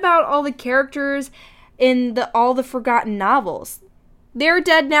 What about all the characters in all the forgotten novels? They're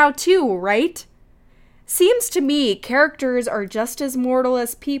dead now too, right? Seems to me characters are just as mortal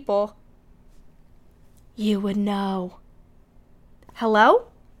as people. You would know. Hello?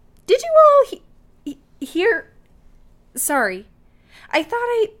 Did you all hear? Sorry. I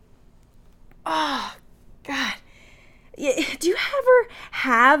thought God. Do you ever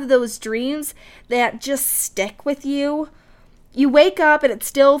have those dreams that just stick with you? You wake up and it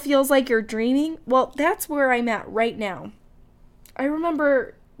still feels like you're dreaming? Well, that's where I'm at right now. I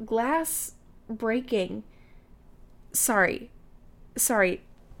remember glass breaking. Sorry.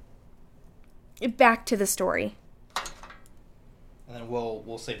 Back to the story. And then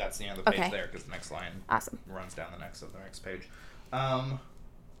we'll say that's the end of the page Okay. there, because the next line Awesome. runs down the next page.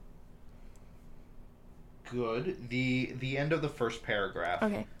 Good. The end of the first paragraph.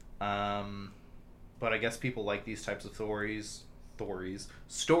 Okay. But I guess people like these types of stories,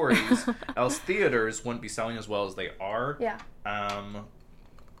 else theaters wouldn't be selling as well as they are. Yeah.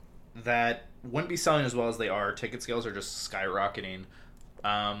 That wouldn't be selling as well as they are. Ticket sales are just skyrocketing.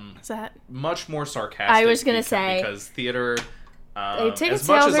 Is that? Much more sarcastic. I was gonna say. Because theater... ticket as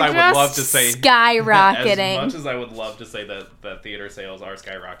much sales as are I would just love to say skyrocketing. As much as I would love to say that theater sales are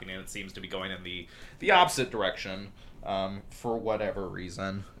skyrocketing, it seems to be going in the opposite direction for whatever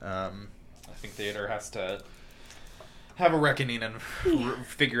reason. I think theater has to have a reckoning and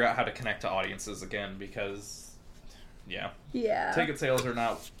figure out how to connect to audiences again, because Yeah. ticket sales are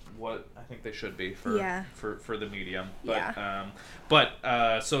not what I think they should be for the medium.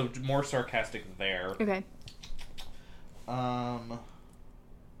 But so more sarcastic there. Okay.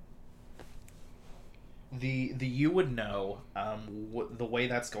 The you would know the way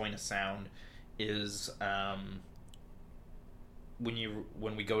that's going to sound is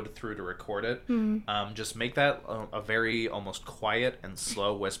when we go through to record it, just make that a very almost quiet and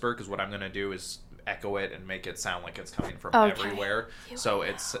slow whisper, because what I'm going to do is echo it and make it sound like it's coming from everywhere. So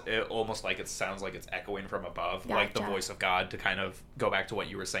it almost like it sounds like it's echoing from above, like the voice of God, to kind of go back to what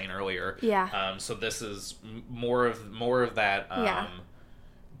you were saying earlier. Yeah. So this is more of that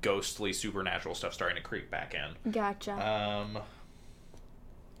ghostly supernatural stuff starting to creep back in. Gotcha.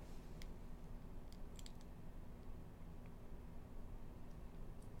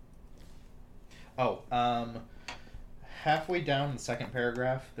 Halfway down the second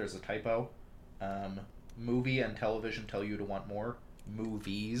paragraph, there's a typo. Movie and television tell you to want more.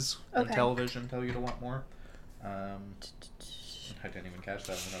 Movies and television tell you to want more. I didn't even catch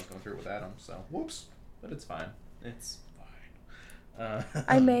that when I was going through it with Adam, so whoops. But it's fine. It's fine.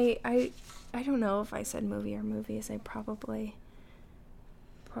 I don't know if I said movie or movies. I probably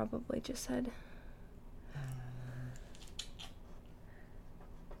just said...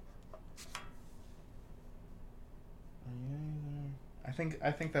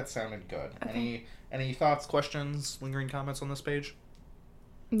 I think that sounded good. Okay. Any thoughts, questions, lingering comments on this page?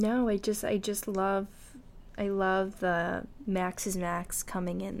 No, I just love the Max is Max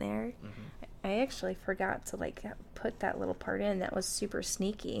coming in there. Mm-hmm. I actually forgot to put that little part in. That was super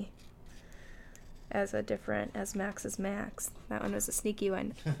sneaky. As Max is Max. That one was a sneaky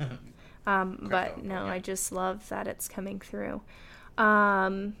one. But no, I just love that it's coming through.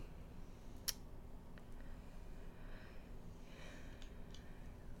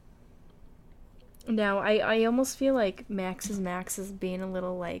 Now, I almost feel like Max is being a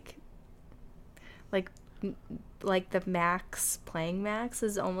little like the Max playing Max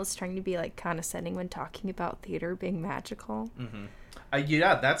is almost trying to be like condescending when talking about theater being magical. Mm-hmm.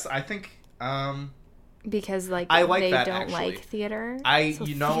 That's, I think, because I like they that, don't actually. like theater.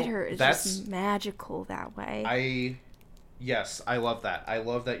 Theater is that's just magical that way. Yes, I love that. I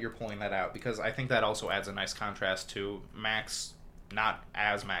love that you're pulling that out, because I think that also adds a nice contrast to Max, not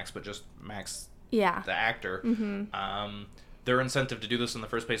as Max, but just Max, the actor. Mm-hmm. Their incentive to do this in the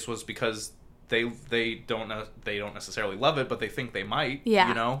first place was because they don't necessarily love it, but they think they might.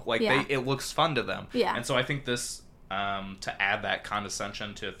 It looks fun to them. Yeah. And so I think this to add that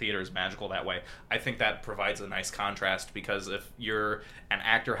condescension to theater is magical that way. I think that provides a nice contrast, because if you're an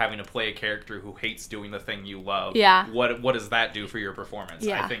actor having to play a character who hates doing the thing you love, what does that do for your performance?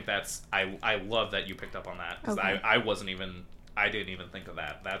 I think that's I love that you picked up on that, because I didn't even think of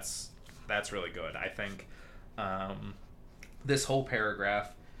that. That's really good. I think this whole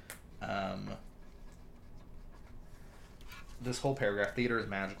paragraph, theater is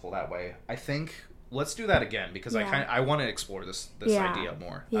magical that way. I think let's do that again, because I want to explore this idea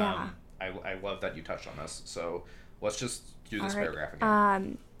more. I love that you touched on this. So let's just do this paragraph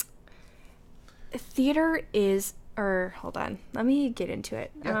again. Theater is, hold on, let me get into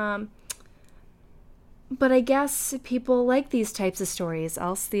it. Yeah. But I guess people like these types of stories,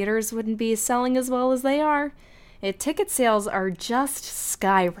 else theaters wouldn't be selling as well as they are. Ticket sales are just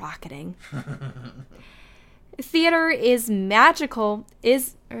skyrocketing. Theater is magical. Let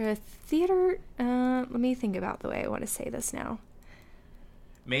me think about the way I want to say this now.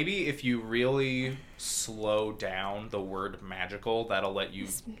 maybe if you really slow down the word magical, that'll let you...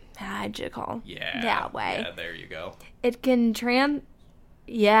 It's magical. Yeah. That way. Yeah, there you go. It can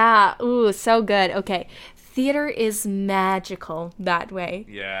Yeah. Ooh, so good. Okay. Theater is magical that way.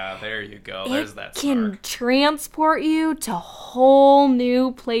 Yeah, there you go. There's that It can spark. transport you to whole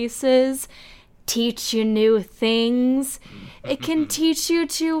new places, teach you new things. It can teach you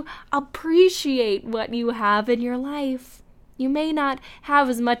to appreciate what you have in your life. You may not have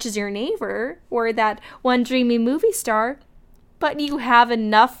as much as your neighbor or that one dreamy movie star, but you have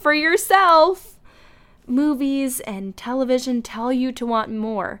enough for yourself. Movies and television tell you to want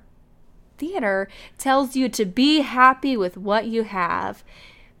more. Theater tells you to be happy with what you have,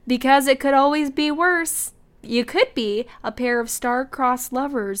 because it could always be worse. You could be a pair of star-crossed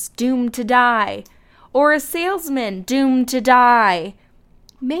lovers doomed to die, or a salesman doomed to die.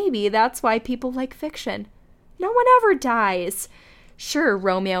 Maybe that's why people like fiction. No one ever dies. Sure,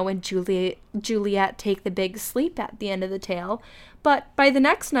 Romeo and Juliet take the big sleep at the end of the tale, but by the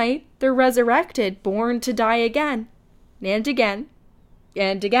next night, they're resurrected, born to die again, and again,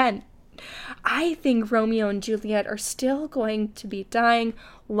 and again. I think Romeo and Juliet are still going to be dying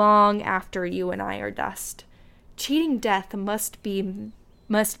long after you and I are dust. Cheating death must be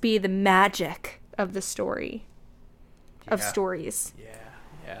the magic of the story. Of stories. Yeah.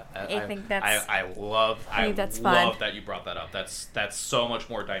 I think that's... I love that's love fun. that you brought that up. That's so much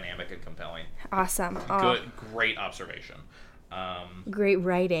more dynamic and compelling. Awesome. Oh, Good, great observation. great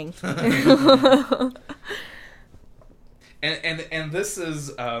writing. And this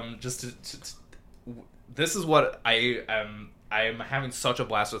is this is what I am having such a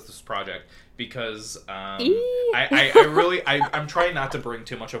blast with this project because I'm trying not to bring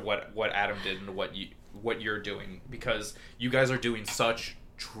too much of what Adam did into what you're doing, because you guys are doing such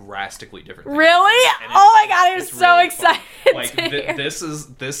drastically different things. Really? And Oh my god, I'm it's so really excited. fun. Like to hear. this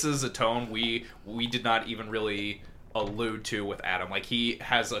is a tone we did not even really allude to with Adam. Like, he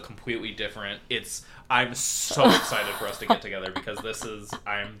has a completely different... I'm so excited for us to get together, because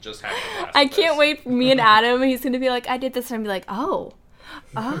I'm just having a blast. I with can't this. wait for me and Adam. He's going to be like, I did this. And I'm going to be like, oh.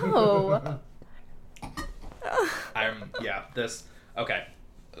 Okay.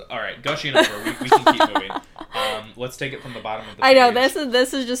 All right, gushing over. We can keep moving. Let's take it from the bottom of the I know, page.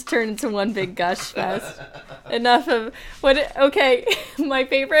 this has just turned into one big gush fest. Enough of okay, my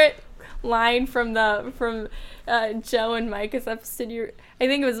favorite line from Joe and Micah's episode, I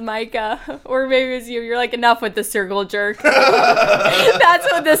think it was Micah, or maybe it was you, you're like, enough with the circle jerk. That's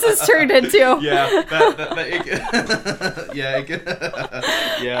what this has turned into. Yeah,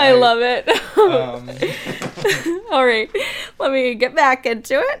 I love it. All right, let me get back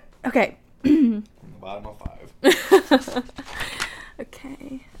into it. Okay. Bottom of 5.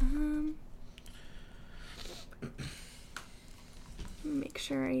 Okay. Make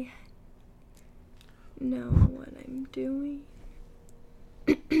sure I know what I'm doing.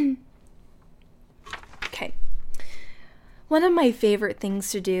 Okay. One of my favorite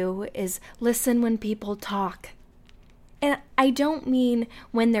things to do is listen when people talk. And I don't mean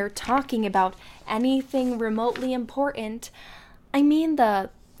when they're talking about anything remotely important. I mean the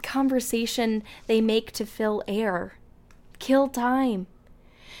conversation they make to fill air, kill time.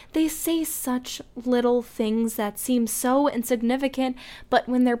 They say such little things that seem so insignificant, but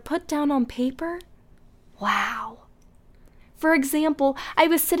when they're put down on paper, wow. For example, I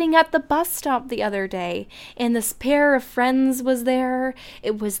was sitting at the bus stop the other day, and this pair of friends was there.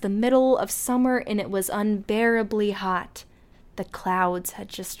 It was the middle of summer, and it was unbearably hot. The clouds had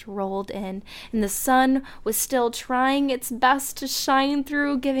just rolled in, and the sun was still trying its best to shine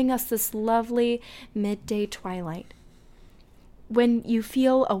through, giving us this lovely midday twilight. When you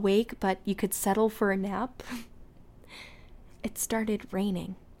feel awake, but you could settle for a nap, it started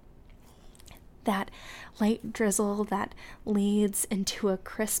raining. That light drizzle that leads into a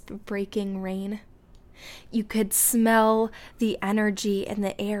crisp breaking rain. You could smell the energy in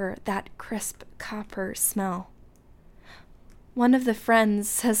the air, that crisp copper smell. One of the friends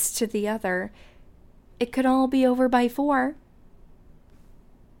says to the other, "It could all be over by 4."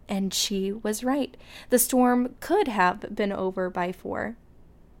 And she was right. The storm could have been over by 4.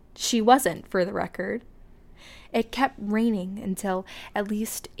 She wasn't, for the record. It kept raining until at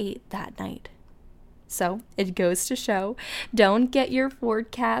least 8 that night. So, it goes to show, don't get your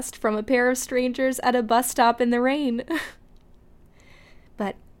forecast from a pair of strangers at a bus stop in the rain.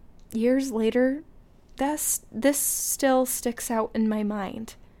 But years later, this still sticks out in my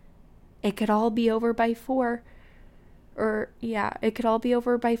mind. It could all be over by 4. It could all be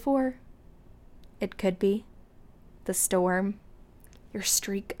over by 4. It could be. The storm. Your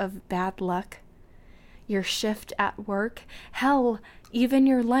streak of bad luck. your shift at work, hell, even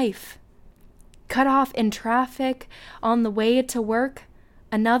your life. Cut off in traffic on the way to work,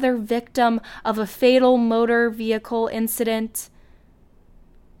 another victim of a fatal motor vehicle incident.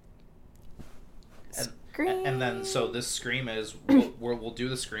 Scream. And then, so this scream is, we'll do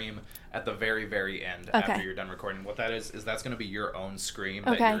the scream at the very, very end after you're done recording. What that is that's going to be your own scream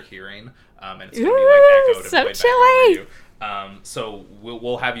that you're hearing, and it's going to be like echoed so and played chilly. back over you. So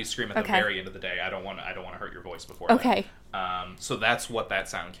we'll have you scream at the very end of the day. I don't want to hurt your voice before. Okay. So that's what that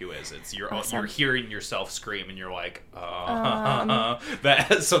sound cue is. It's you're hearing yourself scream, and you're like,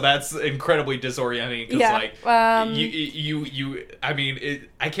 that. So that's incredibly disorienting because you. I mean,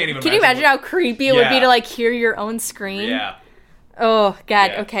 I can't even. Can you imagine how creepy it would be to like hear your own scream? Yeah. Oh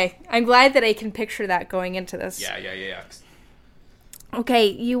God. Yeah. Okay. I'm glad that I can picture that going into this. Yeah. Okay,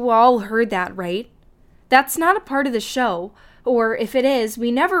 you all heard that, right? That's not a part of the show, or if it is,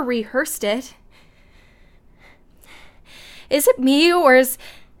 we never rehearsed it. Is it me, or is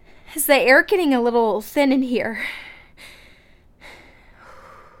the air getting a little thin in here?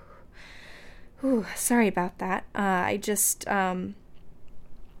 Ooh, sorry about that. I just,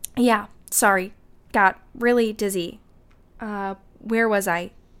 sorry. Got really dizzy. Where was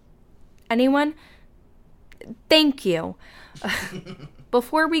I? Anyone? Thank you.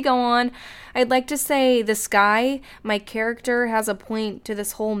 Before we go on, I'd like to say the sky, my character, has a point to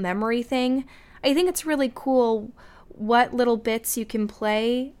this whole memory thing. I think it's really cool what little bits you can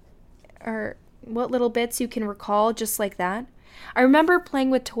play, or what little bits you can recall just like that. I remember playing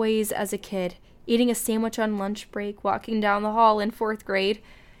with toys as a kid, eating a sandwich on lunch break, walking down the hall in 4th grade.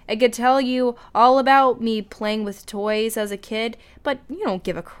 I could tell you all about me playing with toys as a kid, but you don't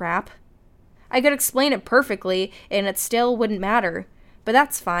give a crap. I could explain it perfectly, and it still wouldn't matter. But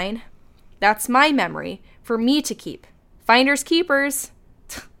that's fine. That's my memory, for me to keep. Finders keepers.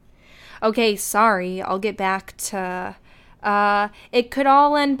 Okay, sorry, I'll get back to... it could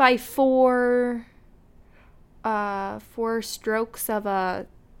all end by 4 strokes of a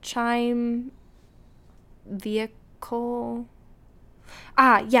chime vehicle.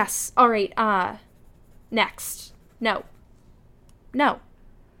 Yes, alright, next. No.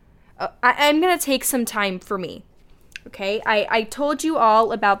 I'm gonna take some time for me. Okay, I told you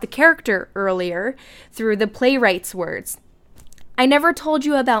all about the character earlier through the playwright's words. I never told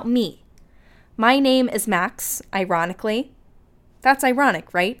you about me. My name is Max, ironically. That's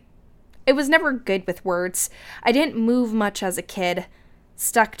ironic, right? I was never good with words. I didn't move much as a kid.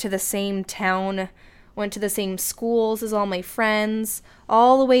 Stuck to the same town, went to the same schools as all my friends,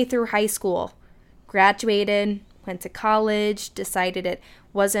 all the way through high school. Graduated, went to college, decided it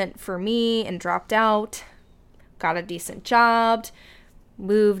wasn't for me and dropped out. Got a decent job,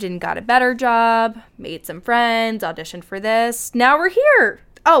 moved and got a better job, made some friends, auditioned for this. Now we're here.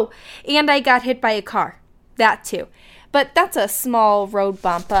 Oh, and I got hit by a car. That too. But that's a small road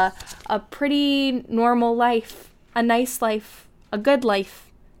bump, a pretty normal life, a nice life, a good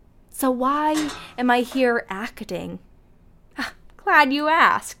life. So why am I here acting? Glad you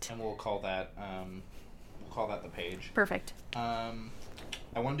asked. And we'll call that the page. Perfect. I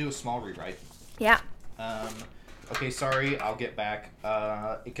want to do a small rewrite. Yeah. Okay, sorry, I'll get back.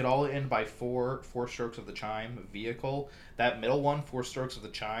 It could all end by 4 strokes of the chime vehicle. That middle one, 4 strokes of the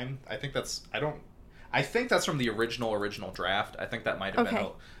chime. I think that's from the original draft. I think that might have been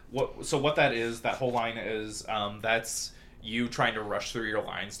what that is. That whole line is that's you trying to rush through your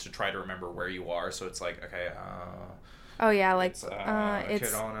lines to try to remember where you are. So it's like, okay. It's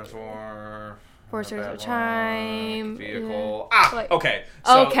kid on it for. 4 strokes of chime. Vehicle. Yeah. Okay.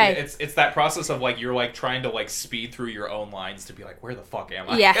 So it's that process of like you're like trying to like speed through your own lines to be like, where the fuck am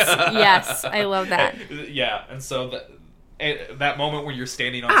I? Yes, I love that. Yeah, and so that moment when you're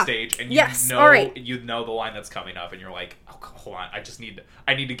standing on stage and you know the line that's coming up and you're like, oh, hold on,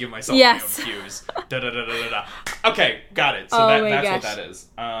 I need to give myself my own cues. Okay, got it. So that's what that is.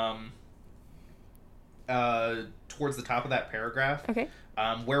 Towards the top of that paragraph. Okay.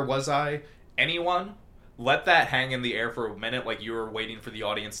 Where was I? Anyone? Let that hang in the air for a minute, like you were waiting for the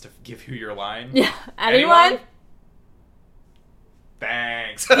audience to give you your line. Yeah. Anyone?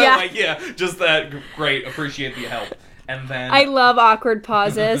 Thanks. Yeah. Just that. Great. Appreciate the help. And then I love awkward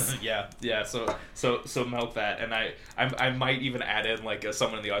pauses. yeah. So milk that, and I might even add in like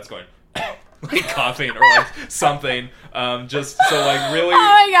someone in the audience going. Like coughing or like something, just so like really.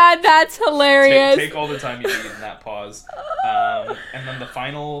 Oh my god, that's hilarious! Take all the time you need in that pause, and then the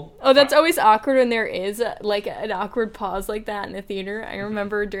final. Oh, that's always awkward when there is like an awkward pause like that in the theater. I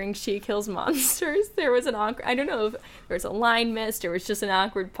remember during She Kills Monsters, there was an awkward. I don't know if there was a line missed or it was just an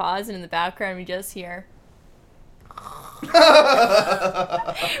awkward pause, and in the background we just hear. We're like,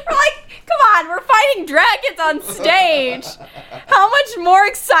 come on, we're fighting dragons on stage. How much more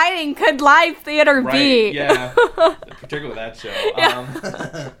exciting could live theater be? Right, yeah. Particularly that show.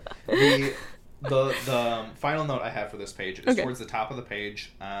 The final note I have for this page is towards the top of the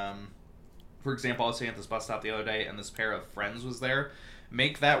page. For example, I was sitting at this bus stop the other day, and this pair of friends was there.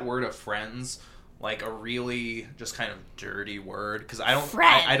 Make that word of friends like a really just kind of dirty word, because I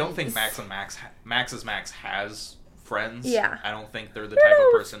don't think Max's Max has friends. Yeah. I don't think they're the type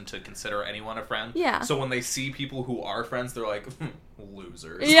of person to consider anyone a friend. Yeah. So when they see people who are friends, they're like,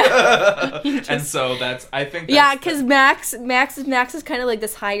 losers. Yeah. And so I think yeah, because Max is kind of like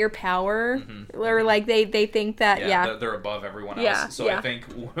this higher power, or like they think that they're above everyone else. Yeah, so I think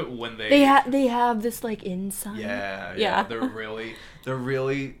when they have this like insight. Yeah. They're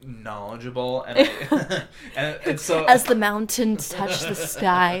really knowledgeable, and and so as the mountains touch the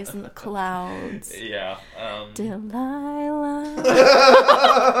skies and the clouds. Yeah. Delilah.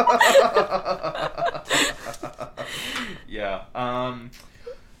 Yeah.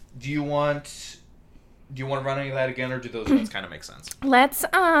 Do you want to run any of that again, or do those ones kind of make sense? Let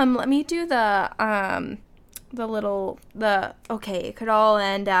me do it could all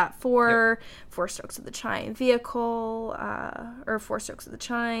end at 4 strokes of the chime vehicle, or 4 strokes of the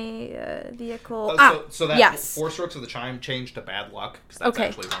chime vehicle. So that 4 strokes of the chime changed to bad luck, because that's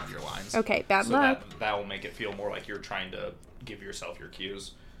actually one of your lines. Okay, bad luck. That will make it feel more like you're trying to give yourself your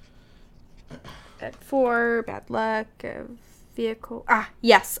cues. At 4, bad luck, vehicle.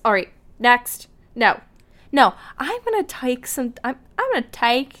 Yes. All right. Next. No. I'm gonna take some. I'm gonna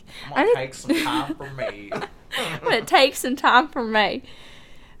take some time for me. I'm gonna take some time for me.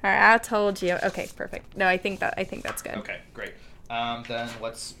 All right. I told you. Okay. Perfect. No, I think that's good. Okay. Great. Then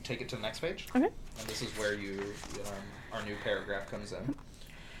let's take it to the next page. Okay. And this is where our new paragraph comes in.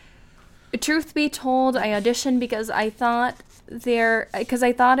 Truth be told, I auditioned because I thought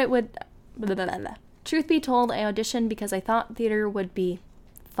it would. Blah, blah, blah, blah. Truth be told, I auditioned because I thought theater would be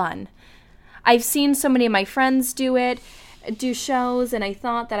fun. I've seen so many of my friends do shows, and I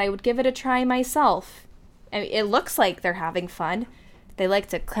thought that I would give it a try myself. I mean, it looks like they're having fun. They like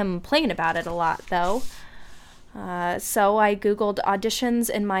to complain about it a lot, though. So I Googled auditions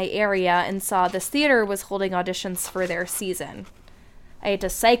in my area and saw this theater was holding auditions for their season. I had to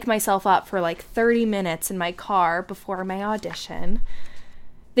psych myself up for like 30 minutes in my car before my audition.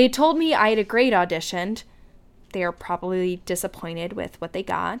 They told me I had a great audition. They are probably disappointed with what they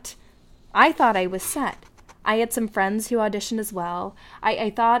got. I thought I was set. I had some friends who auditioned as well. I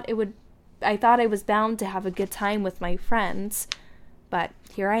thought I was bound to have a good time with my friends. But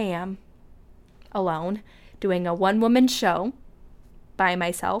here I am, alone, doing a one-woman show by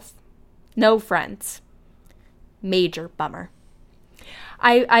myself. No friends. Major bummer.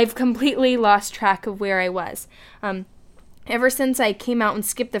 I've completely lost track of where I was. Ever since I came out and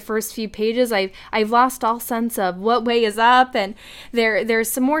skipped the first few pages, I've lost all sense of what way is up, and there's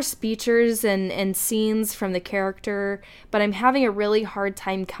some more speeches and scenes from the character, but I'm having a really hard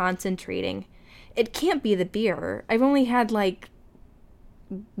time concentrating. It can't be the beer. I've only had like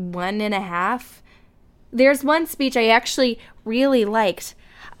 1.5. There's one speech I actually really liked.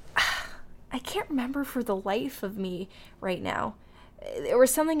 I can't remember for the life of me right now. There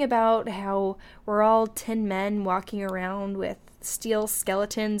was something about how we're all tin men walking around with steel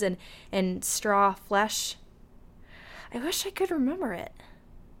skeletons and straw flesh. I wish I could remember it.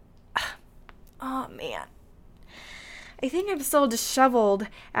 Oh, man. I think I'm still disheveled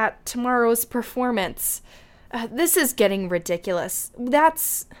at tomorrow's performance. This is getting ridiculous.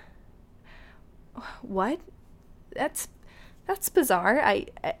 What? That's bizarre.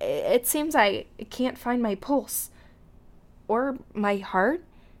 It seems I can't find my pulse. Or my heart?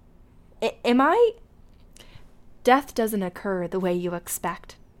 Am I? Death doesn't occur the way you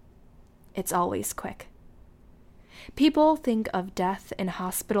expect. It's always quick. People think of death in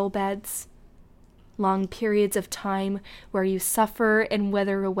hospital beds, long periods of time where you suffer and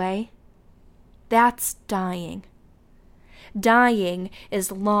wither away. That's dying. Dying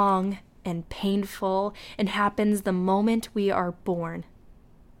is long and painful and happens the moment we are born.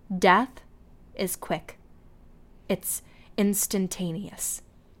 Death is quick. It's instantaneous.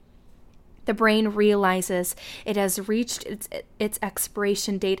 The brain realizes it has reached its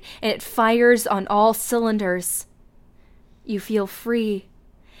expiration date, and it fires on all cylinders. You feel free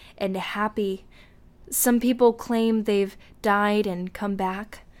and happy. Some people claim they've died and come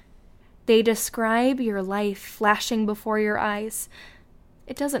back. They describe your life flashing before your eyes.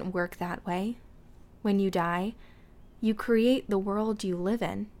 It doesn't work that way. When you die, you create the world you live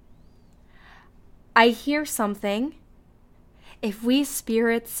in. I hear something. If we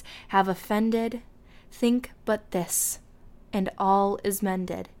spirits have offended, think but this, and all is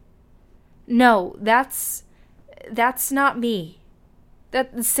mended. No, that's not me.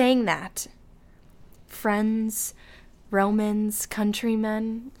 Saying that. Friends, Romans,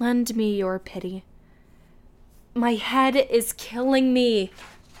 countrymen, lend me your pity. My head is killing me.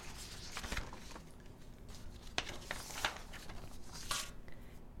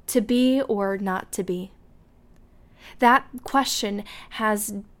 To be or not to be? That question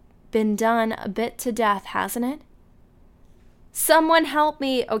has been done a bit to death, hasn't it? Someone help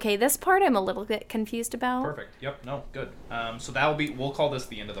me. Okay, this part I'm a little bit confused about. Perfect. Yep. No. Good. So we'll call this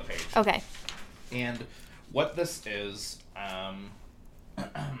the end of the page. Okay. And what this is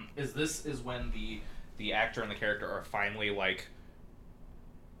is when the actor and the character are finally like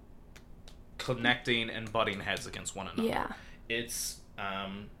connecting and butting heads against one another. Yeah. It's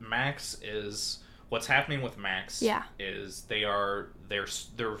Max is what's happening with Max. Yeah. Is they're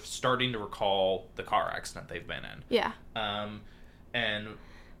starting to recall the car accident they've been in. Yeah. And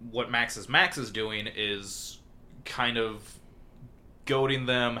what Max is doing is kind of goading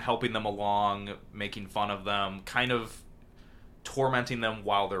them, helping them along, making fun of them, kind of tormenting them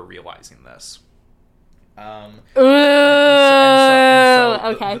while they're realizing this. Okay.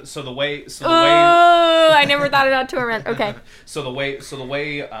 So the way I never thought about torment. Okay. So the way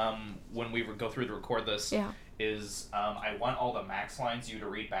when we go through to record this Yeah. is I want all the Max lines you to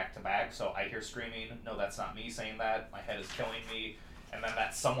read back to back. So I hear screaming, no, that's not me saying that. My head is killing me, and then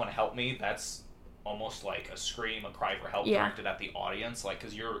that someone help me. That's almost like a scream, a cry for help directed at the audience. Like,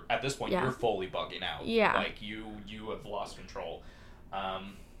 because you're at this point you're fully bugging out. Yeah. Like you have lost control.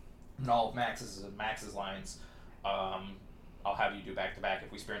 And all of Max's lines, I'll have you do back to back.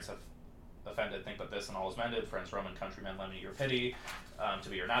 If we spirits have offended, think but this and all is mended. Friends, Roman, countrymen, lend me your pity. To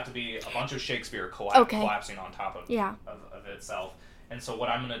be or not to be. A bunch of Shakespeare collapsing on top of itself. And so what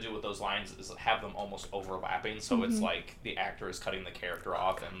I'm going to do with those lines is have them almost overlapping, so it's like the actor is cutting the character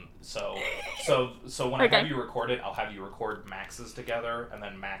off, and so when I have you record it, I'll have you record Max's together, and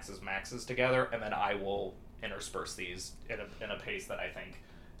then Max's together, and then I will intersperse these in a pace that I think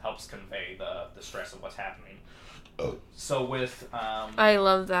helps convey the stress of what's happening. So with I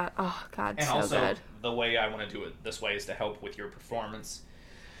love that. Oh God, and so also good. the way I want to do it this way is to help with your performance.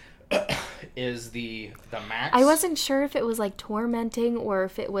 Is the Max? I wasn't sure if it was like tormenting or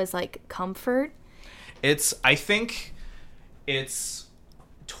if it was like comfort. I think it's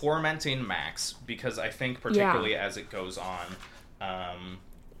tormenting Max because I think particularly as it goes on,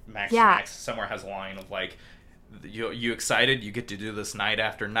 Max somewhere has a line of like, you excited? You get to do this night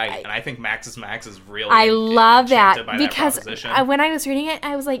after night, and I think Max is really. I love that because when I was reading it,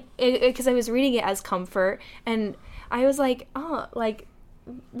 I was like, because I was reading it as comfort, and I was like, oh, like,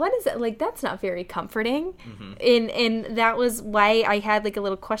 what is it? Like, that's not very comforting, and that was why I had like a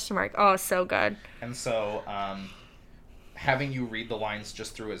little question mark. Oh, so good. And so, having you read the lines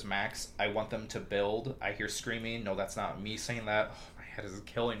just through as Max, I want them to build. I hear screaming. No, that's not me saying that. Oh, my head is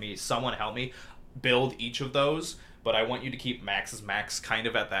killing me. Someone help me. Build each of those, but I want you to keep Max's Max kind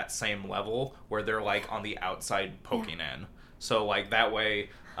of at that same level where they're like on the outside poking in. So like that way,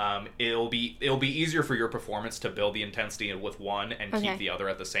 it'll be easier for your performance to build the intensity with one and keep the other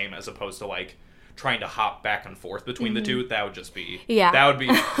at the same, as opposed to like trying to hop back and forth between the two. That would just be that would be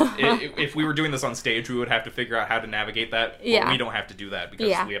if we were doing this on stage, we would have to figure out how to navigate that. But we don't have to do that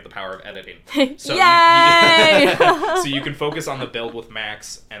because we have the power of editing. So Yay! So you can focus on the build with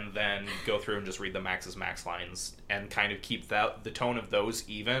Max and then go through and just read the Max's Max lines and kind of keep the tone of those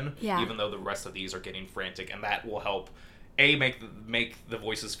even though the rest of these are getting frantic, and that will help A, make the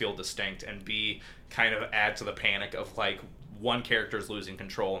voices feel distinct, and B, kind of add to the panic of like one character is losing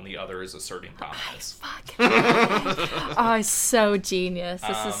control and the other is asserting dominance. Oh, it's so genius.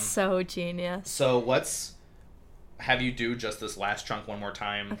 This is so genius. So let's have you do just this last chunk one more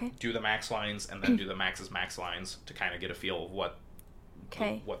time. Okay. Do the Max lines and then do the Max's Max lines to kind of get a feel of what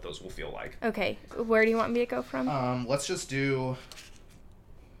those will feel like. Okay. Where do you want me to go from? Let's just do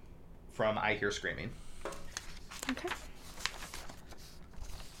from I Hear Screaming. Okay.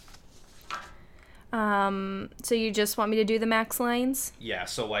 So you just want me to do the Max lines? Yeah,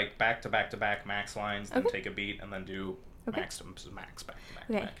 so like back to back Max lines, then take a beat, and then do Max to Max back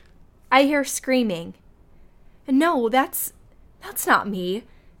to back. I hear screaming. No, that's not me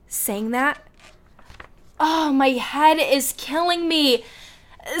saying that. Oh, my head is killing me.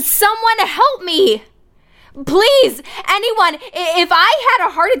 Someone help me. Please, anyone, if I had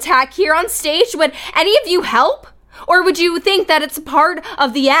a heart attack here on stage, would any of you help? Or would you think that it's a part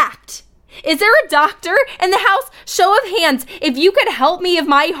of the act? Is there a doctor in the house? Show of hands. If you could help me if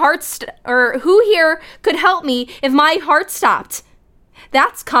my heart or who here could help me if my heart stopped?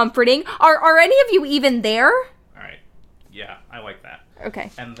 That's comforting. Are any of you even there? All right. Yeah, I like that. Okay.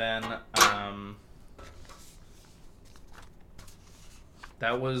 And then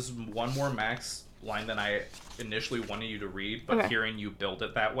that was one more Max line than I initially wanted you to read, but hearing you build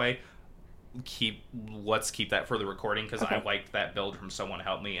it that way, let's keep that for the recording, because I liked that build from Someone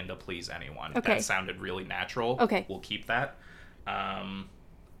Help Me into Please Anyone. Okay. That sounded really natural. Okay. We'll keep that. And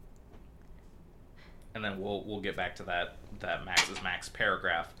then we'll get back to that Max's Max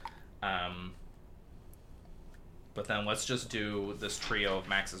paragraph. But then let's just do this trio of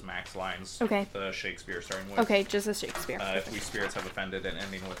Max's Max lines. Okay. The Shakespeare starting with. Okay, just a Shakespeare. If we spirits have offended, and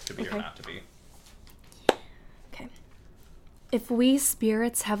ending with to be or not to be. Okay. If we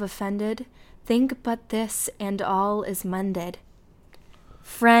spirits have offended, think but this, and all is mended.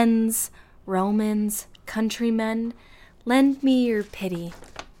 Friends, Romans, countrymen, lend me your pity.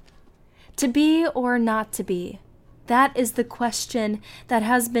 To be or not to be, that is the question that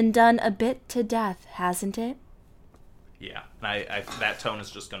has been done a bit to death, hasn't it? Yeah, and I that tone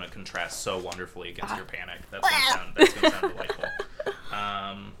is just going to contrast so wonderfully against your panic. That's going to sound delightful.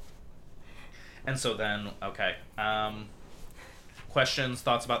 And so then, okay. Questions,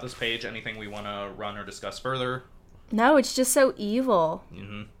 thoughts about this page? Anything we want to run or discuss further? No, it's just so evil.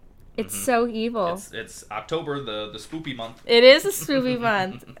 Mm-hmm. It's so evil. It's October, the spoopy month. It is a spoopy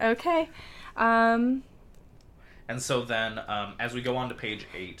month. Okay. And so then, as we go on to page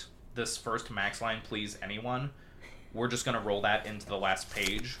 8, this first Max line, Please Anyone, we're just going to roll that into the last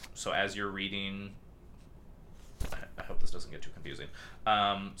page. So as you're reading... I hope this doesn't get too confusing.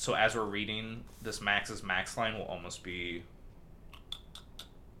 So as we're reading, this Max's Max line will almost be...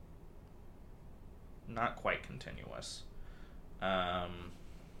 not quite continuous.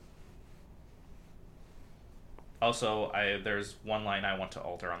 Also, there's one line I want to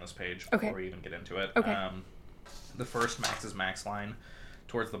alter on this page before we even get into it. Okay. The first Max's Max line,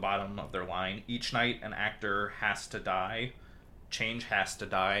 towards the bottom of their line, each night an actor has to die. Change has to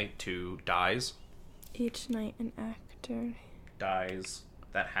die to dies. Each night an actor dies.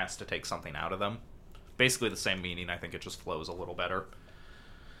 That has to take something out of them. Basically the same meaning. I think it just flows a little better.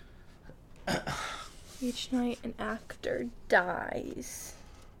 Each night an actor dies.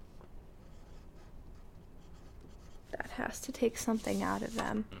 That has to take something out of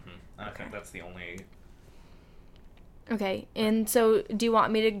them. Mm-hmm. I think that's the only... Okay, and so do you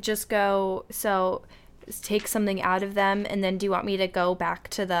want me to just go, so take something out of them, and then do you want me to go back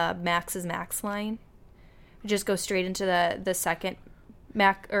to the Max's Max line? Just go straight into the second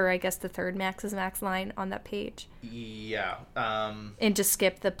Mac, or I guess the third Max's Max line on that page? Yeah. And just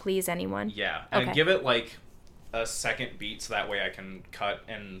skip the Please Anyone? Yeah. And give it like a second beat so that way I can cut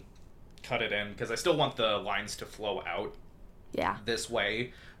it in, because I still want the lines to flow out this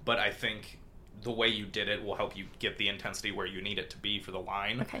way, but I think the way you did it will help you get the intensity where you need it to be for the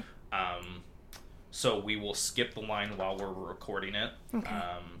line. Okay. So we will skip the line while we're recording it. Okay.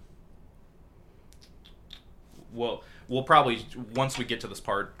 We'll probably, once we get to this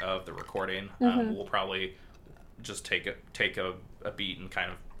part of the recording, we'll probably just take a beat and kind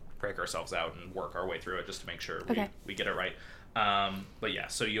of break ourselves out and work our way through it just to make sure we get it right. But yeah,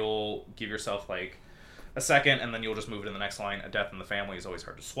 so you'll give yourself like a second, and then you'll just move to the next line. A death in the family is always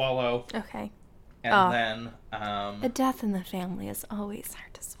hard to swallow. Okay. And then... a death in the family is always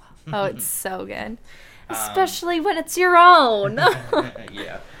hard to swallow. Oh, it's so good. Especially when it's your own.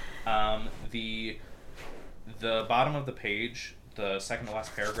 Yeah. The bottom of the page, the second to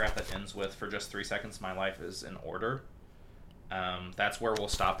last paragraph that ends with, "For just 3 seconds, my life is in order." That's where we'll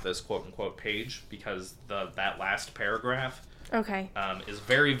stop this quote-unquote page, because that last paragraph is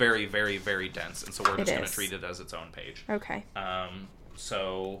very, very, very, very dense, and so we're just going to treat it as its own page. Okay.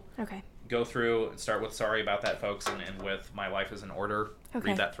 So go through and start with "Sorry about that, folks," and end with "My life is in order." Okay.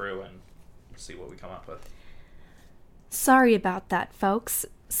 Read that through and see what we come up with. Sorry about that, folks.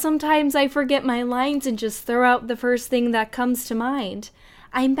 Sometimes I forget my lines and just throw out the first thing that comes to mind.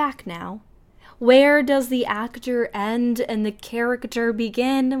 I'm back now. Where does the actor end and the character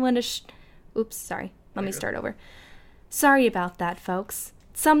begin when Oops, sorry. Let me start over. Sorry about that, folks.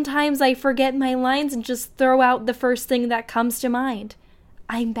 Sometimes I forget my lines and just throw out the first thing that comes to mind.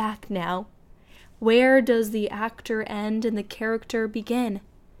 I'm back now. Where does the actor end and the character begin?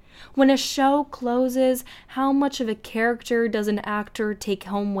 When a show closes, how much of a character does an actor take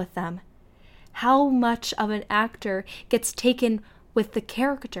home with them? How much of an actor gets taken with the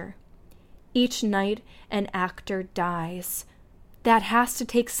character? Each night, an actor dies. That has to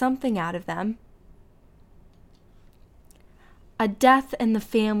take something out of them. A death in the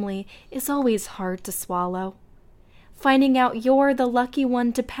family is always hard to swallow. Finding out you're the lucky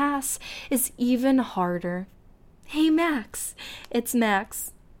one to pass is even harder. Hey, Max. It's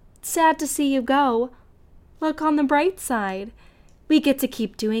Max. Sad to see you go. Look on the bright side. We get to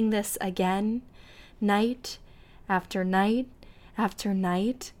keep doing this again, night after night after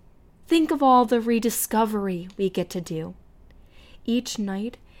night. Think of all the rediscovery we get to do. Each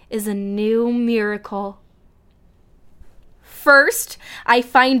night is a new miracle. First, I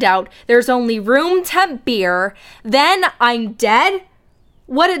find out there's only room temp beer. Then I'm dead.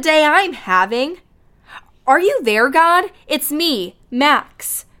 What a day I'm having. Are you there, God? It's me,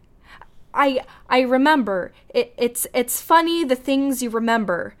 Max. I remember. It's funny the things you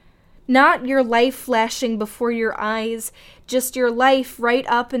remember. Not your life flashing before your eyes, just your life right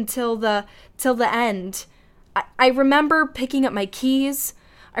up until the end. I remember picking up my keys.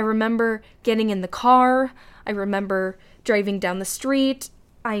 I remember getting in the car. I remember driving down the street.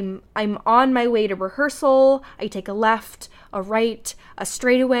 I'm on my way to rehearsal. I take a left, a right, a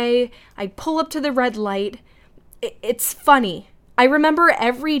straightaway. I pull up to the red light. It's funny. I remember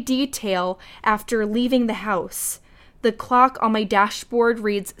every detail after leaving the house. The clock on my dashboard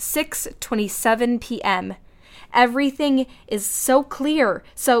reads 6:27 p.m. Everything is so clear,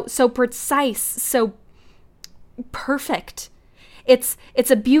 so precise, so perfect. It's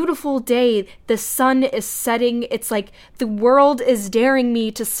a beautiful day. The sun is setting. It's like the world is daring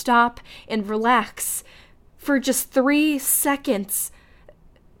me to stop and relax. For just 3 seconds,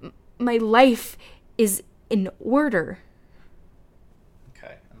 my life is in order.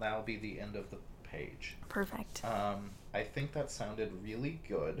 Okay, and that'll be the end of the page. Perfect. I think that sounded really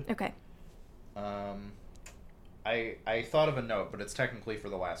good. Okay. I thought of a note, but it's technically for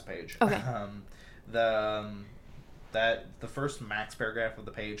the last page. Okay. The first max paragraph of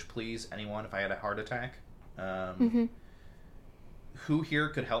the page, please, anyone, if I had a heart attack, who here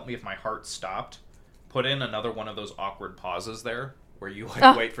could help me if my heart stopped? Put in another one of those awkward pauses there, where you wait for the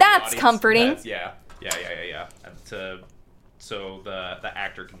audience. That's comforting. Yeah. And so the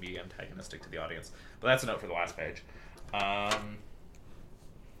actor can be antagonistic to the audience. But that's a note for the last page.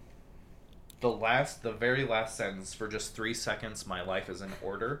 The very last sentence, for just 3 seconds, my life is in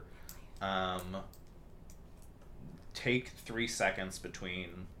order. Take 3 seconds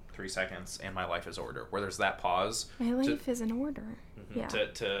between 3 seconds and my life is order, where there's that pause. My life is in order. Yeah.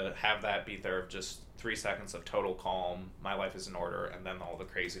 To have that be there of just 3 seconds of total calm, my life is in order, and then all the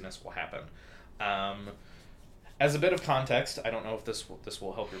craziness will happen. As a bit of context, I don't know if this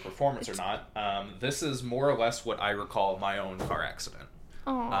will help your performance or not. This is more or less what I recall of my own car accident.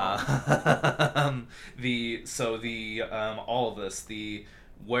 All of this,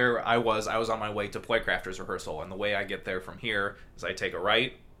 where I was on my way to Playcrafters rehearsal, and the way I get there from here is I take a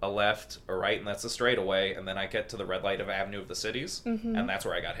right, a left, a right, and that's a straightaway, and then I get to the red light of Avenue of the Cities, and that's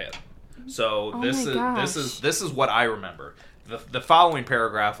where I got hit. So this is what I remember. The following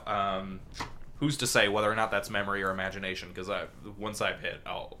paragraph, who's to say whether or not that's memory or imagination? Because once I've hit,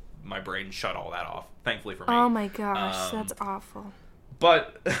 my brain shut all that off. Thankfully for me. Oh my gosh, that's awful.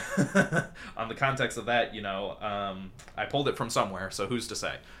 But on the context of that, I pulled it from somewhere, so who's to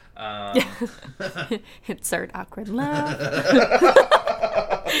say? Insert awkward laugh.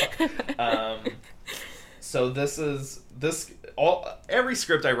 So every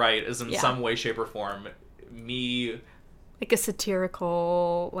script I write is in some way, shape, or form me, like a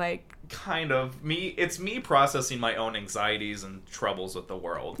satirical, kind of me. It's me processing my own anxieties and troubles with the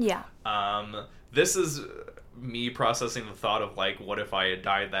world. Yeah. This is me processing the thought of what if I had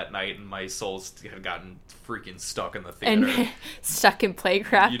died that night and my soul had gotten freaking stuck in the theater and stuck in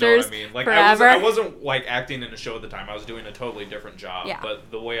Playcrafters. You know what I mean? Forever. I wasn't acting in a show at the time. I was doing a totally different job. Yeah.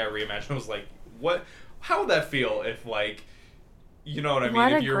 But the way I reimagined was how would that feel if you know what I mean?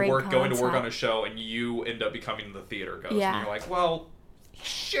 What if you're going to work on concept. a show and you end up becoming the theater ghost, Yeah. and you're like, well,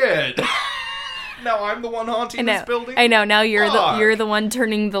 shit. Now I'm the one haunting this building. I know. Now you're the one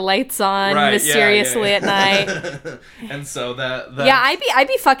turning the lights on mysteriously at night. And so that I'd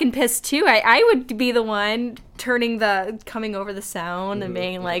be fucking pissed too. I would be the one coming over the sound and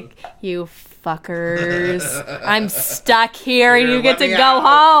being like, "You fuckers, I'm stuck here and you get to go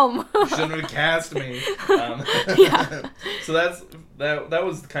home." You shouldn't have cast me. Yeah. So that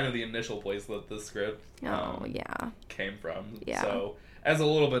was kind of the initial place that the script came from. Yeah. So as a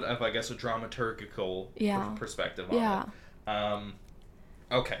little bit of, I guess, a dramaturgical perspective on it.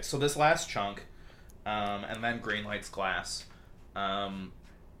 Okay, so this last chunk, and then Green Lights Glass, rather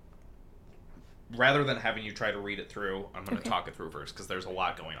than having you try to read it through, I'm going to talk it through first, because there's a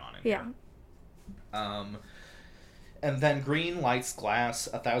lot going on in here. And then Green Lights Glass,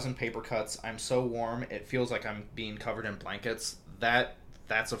 1,000 paper cuts, I'm so warm, it feels like I'm being covered in blankets.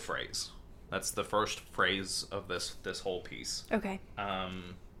 That's a phrase. That's the first phrase of this whole piece. Okay.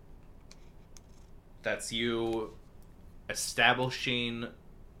 That's you establishing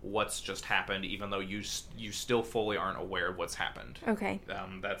what's just happened, even though you still fully aren't aware of what's happened. Okay.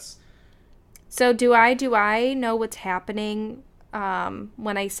 That's... So do I know what's happening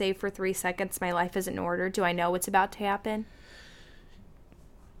when I say for 3 seconds my life is in order? Do I know what's about to happen?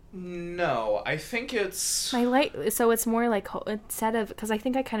 No, I think it's... My life, so it's more like, instead of, because I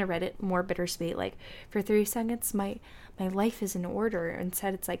think I kind of read it more bittersweet, like, for 3 seconds my life is in order.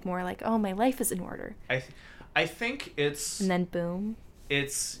 Instead it's like more like, oh, my life is in order. I think it's... And then boom.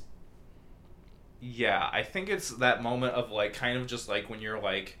 It's... Yeah, I think it's that moment of, like, kind of just, like, when you're,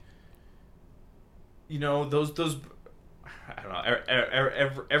 like... You know, those... I don't know,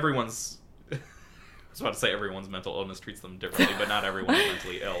 everyone's... I was about to say everyone's mental illness treats them differently, but not everyone's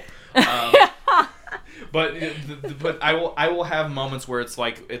mentally ill. But I will have moments where it's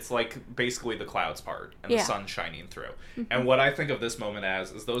like basically the clouds part and the sun shining through. Mm-hmm. And what I think of this moment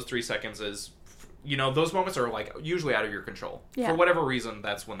as is those 3 seconds is, you know, those moments are like usually out of your control. Yeah. For whatever reason,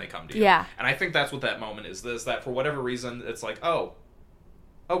 that's when they come to you. Yeah. And I think that's what that moment is that for whatever reason, it's like, oh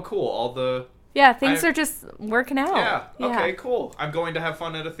cool, all the... Yeah, things are just working out. Yeah, okay, cool. I'm going to have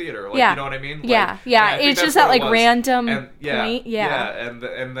fun at a theater. Like, you know what I mean? Like, yeah. It's just that, like, random point. Yeah, and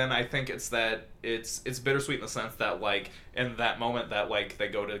then I think it's that it's bittersweet in the sense that, like, in that moment that, like, they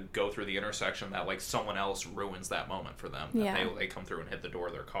go through the intersection, that, like, someone else ruins that moment for them. That they come through and hit the door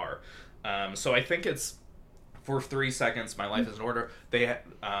of their car. So I think it's... For 3 seconds, my life is in order. They have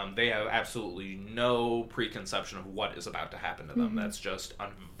absolutely no preconception of what is about to happen to them. Mm-hmm. That's just a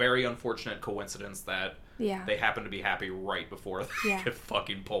very unfortunate coincidence that they happen to be happy right before they get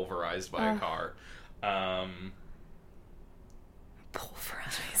fucking pulverized by a car.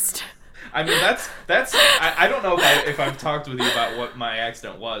 Pulverized. I mean, that's. I don't know if I've talked with you about what my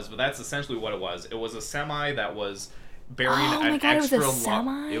accident was, but that's essentially what it was. It was a semi that was bearing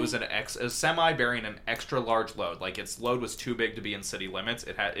it was a semi bearing an extra large load. Like, its load was too big to be in city limits.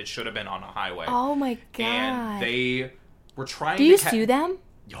 It should have been on a highway. Oh my god! And they were trying. Do you sue them?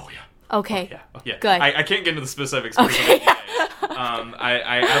 Oh yeah. Okay. Oh, yeah. Good. I can't get into the specifics. Okay.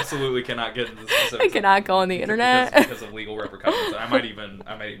 I absolutely cannot get into the specifics. I cannot go on the internet because of legal repercussions. I might even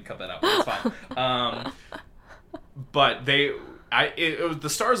cut that out. But it's fine. But it was the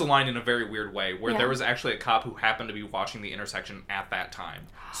stars aligned in a very weird way, where there was actually a cop who happened to be watching the intersection at that time.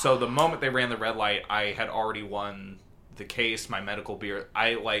 So the moment they ran the red light, I had already won the case, my medical beer.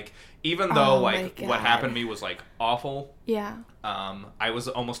 Even though what happened to me was like awful. Yeah. I was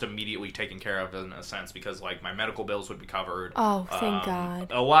almost immediately taken care of in a sense, because like my medical bills would be covered. Oh, thank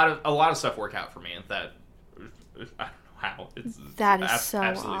God. A lot of stuff worked out for me, and that I don't know how. That is so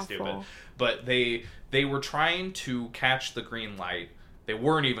absolutely awful. Stupid. But they were trying to catch the green light. They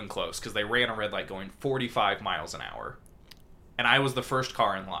weren't even close, because they ran a red light going 45 miles an hour. And I was the first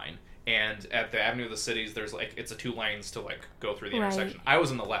car in line. And at the Avenue of the Cities, there's like, it's a 2 lanes to like go through the intersection. I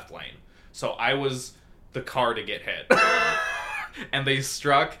was in the left lane. So I was the car to get hit. And they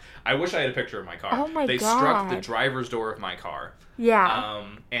struck, I wish I had a picture of my car. Oh my God. They struck the driver's door of my car. Yeah.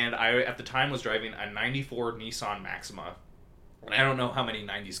 And I, at the time, was driving a 94 Nissan Maxima. And I don't know how many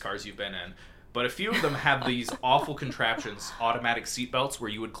 90s cars you've been in, but a few of them have these awful contraptions, automatic seatbelts,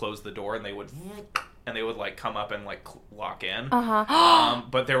 where you would close the door and they would like come up and like lock in.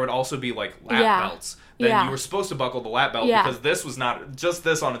 But there would also be like lap belts. Then you were supposed to buckle the lap belt, because this was not, just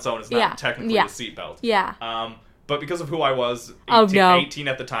this on its own is not technically a seatbelt. Yeah. But because of who I was, 18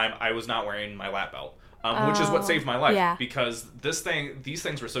 at the time, I was not wearing my lap belt. Which is what saved my life, because these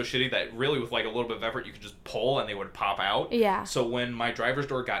things were so shitty that really with like a little bit of effort you could just pull and they would pop out. Yeah. So when my driver's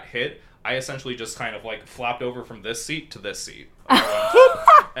door got hit, I essentially just kind of like flopped over from this seat to this seat.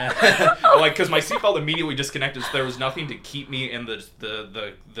 Like, because my seatbelt immediately disconnected, so there was nothing to keep me in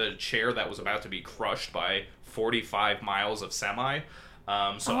the chair that was about to be crushed by 45 miles of semi.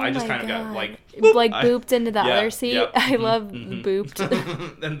 So I just kind of got booped into the other seat. Yep. I love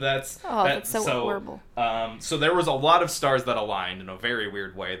booped. And that's so horrible. So there was a lot of stars that aligned in a very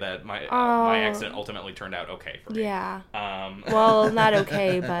weird way that my accident ultimately turned out okay for me. Yeah. Well, not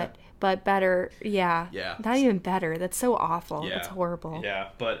okay, but better. Yeah. Yeah. Not even better. That's so awful. Yeah. That's horrible. Yeah.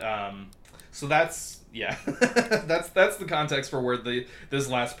 But so that's that's the context for where this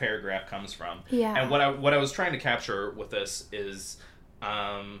last paragraph comes from. Yeah. And what I was trying to capture with this is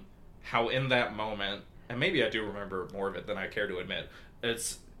how in that moment, and maybe I do remember more of it than I care to admit,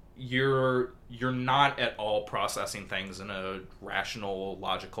 it's you're not at all processing things in a rational,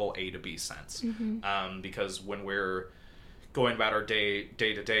 logical A to B sense. Mm-hmm. Because when we're going about our day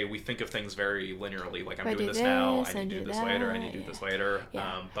to day, we think of things very linearly. Like, I'm doing this now, I need to do this later, I need to do this later.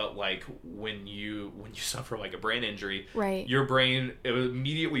 Yeah. But like when you suffer like a brain injury, right, your brain, it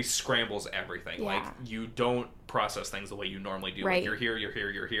immediately scrambles everything. Yeah. Like, you don't process things the way you normally do. Right. Like,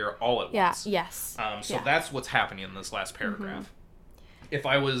 you're here, all at Yeah. once. Yes. So Yeah. that's what's happening in this last paragraph. If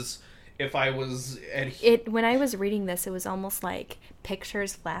I was When I was reading this, it was almost like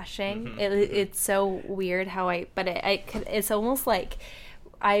pictures flashing. It's so weird how it's almost like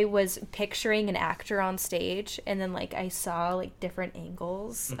I was picturing an actor on stage, and then like I saw like different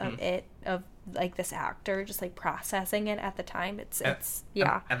angles of like this actor just like processing it at the time. It's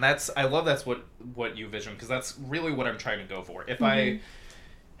yeah. And I love that's what you vision, because that's really what I'm trying to go for. If I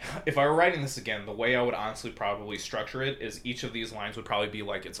were writing this again, the way I would honestly probably structure it is each of these lines would probably be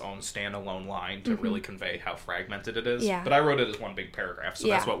like its own standalone line to really convey how fragmented it is. Yeah. But I wrote it as one big paragraph, so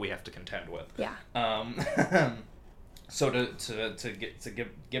that's what we have to contend with. Yeah. So to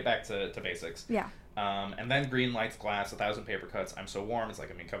get back to basics. Yeah. And then green lights glass, 1,000 paper cuts. I'm so warm, it's like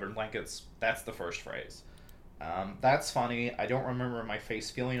I'm being covered in blankets. That's the first phrase. That's funny. I don't remember my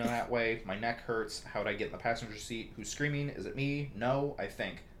face feeling that way. My neck hurts. How'd I get in the passenger seat? Who's screaming? Is it me? No, I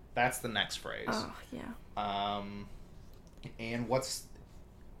think. That's the next phrase. Oh yeah. And what's...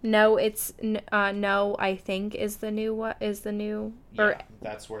 No, it's no. I think is the new. Yeah,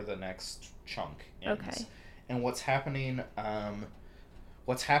 that's where the next chunk ends. Okay. And what's happening in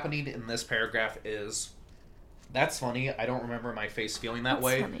this paragraph is, that's funny. I don't remember my face feeling that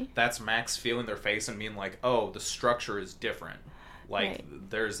way. Funny. That's Max feeling their face and being like, oh, the structure is different. Like, Right.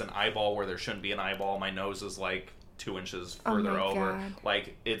 There's an eyeball where there shouldn't be an eyeball. My nose is like 2 inches further over. God.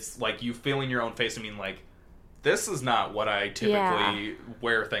 Like, it's like you feeling your own face and being like, this is not what I typically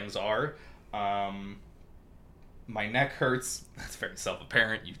where things are. My neck hurts. That's very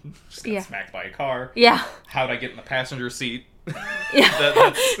self-apparent. You just got smacked by a car. Yeah. How'd I get in the passenger seat? Yeah.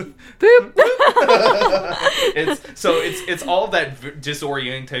 That's Boop. it's all of that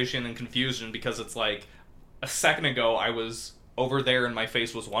disorientation and confusion, because it's like a second ago I was over there and my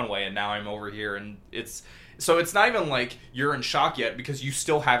face was one way, and now I'm over here, and it's not even like you're in shock yet, because you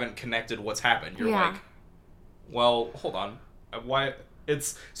still haven't connected what's happened. You're like, well, hold on, why?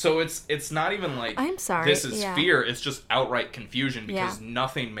 It's not even like, I'm sorry. This is fear. It's just outright confusion, because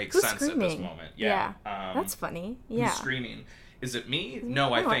nothing makes Who's sense screaming? at this moment. Yeah. That's funny. Yeah. Who's screaming? Is it me?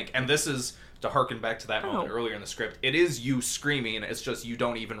 No, I think. And this is to harken back to that moment earlier in the script. It is you screaming. It's just you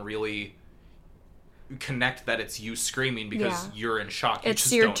don't even really connect that it's you screaming, because you're in shock. You're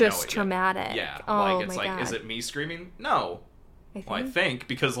just know it traumatic. Yet. Yeah. Oh, like, it's my like, God. is it me screaming? No. I think,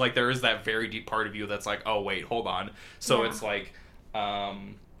 because like there is that very deep part of you that's like, oh wait, hold on. So it's like,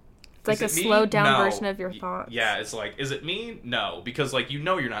 it's like a slowed down version of your thoughts. Yeah, it's like, is it me? No, because like you're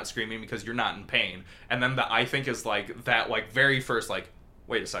not screaming because you're not in pain. And then the I think is like that, like very first, like,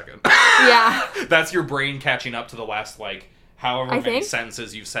 wait a second. Yeah. That's your brain catching up to the last like however many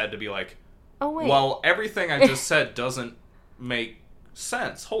sentences you've said to be like, oh wait, well, everything I just said doesn't make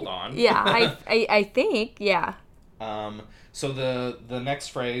sense. Hold on. Yeah, I think, yeah. So the next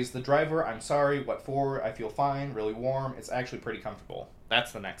phrase, the driver, I'm sorry, what for? I feel fine, really warm. It's actually pretty comfortable.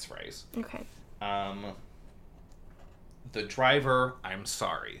 That's the next phrase. Okay. The driver, I'm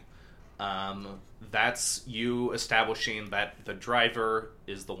sorry. That's you establishing that the driver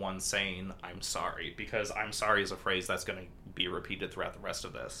is the one saying, I'm sorry. Because I'm sorry is a phrase that's going to be repeated throughout the rest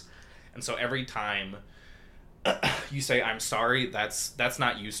of this. And so every time you say, I'm sorry, that's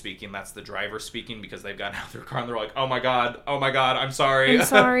not you speaking, that's the driver speaking, because they've gotten out of their car and they're like, oh my god, I'm sorry. I'm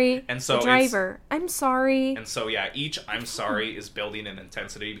sorry. And so the driver, I'm sorry. And so, yeah, each I'm sorry is building in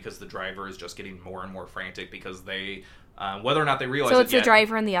intensity, because the driver is just getting more and more frantic, because they, whether or not they realize it So it's yet, the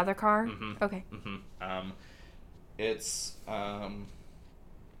driver in the other car? Mm-hmm. Okay. Mm-hmm. It's, I'm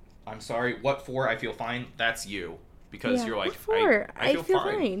sorry, what for? I feel fine. That's you. Because you're like, what for? I feel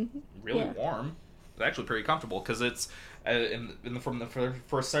fine. fine. Really warm. It's actually pretty comfortable, because it's from the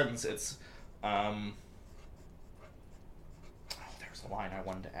first sentence, it's there's a line I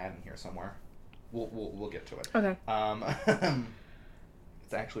wanted to add in here somewhere. We'll get to it. Okay.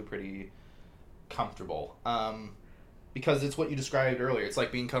 It's actually pretty comfortable, because it's what you described earlier. It's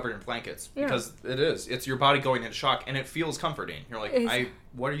like being covered in blankets, because it is. It's your body going into shock, and it feels comforting. You're like,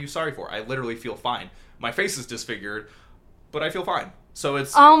 what are you sorry for? I literally feel fine. My face is disfigured, but I feel fine. So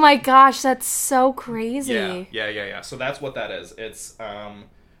it's... Oh my gosh, that's so crazy. Yeah. So that's what that is. It's,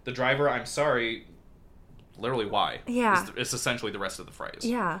 the driver, I'm sorry, literally why. Yeah. It's essentially the rest of the phrase.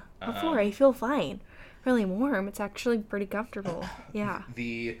 Yeah. Before, I feel fine. Really warm. It's actually pretty comfortable. Yeah.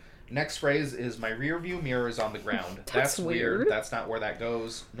 The next phrase is, my rear view mirror is on the ground. That's weird. That's not where that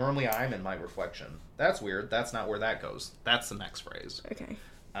goes. Normally I'm in my reflection. That's weird. That's not where that goes. That's the next phrase. Okay.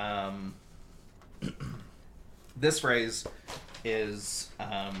 This phrase is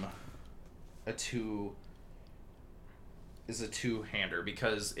is a two-hander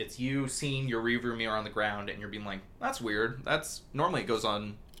because it's you seeing your rearview mirror on the ground and you're being like, that's weird. That's normally it goes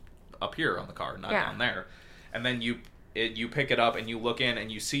on up here on the car, not down there. And then you pick it up and you look in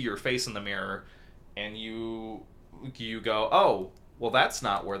and you see your face in the mirror and you go, oh, well, that's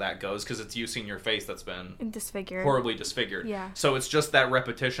not where that goes because it's you seeing your face that's been disfigured, horribly disfigured. Yeah. So it's just that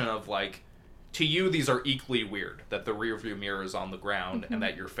repetition of like, to you, these are equally weird that the rearview mirror is on the ground and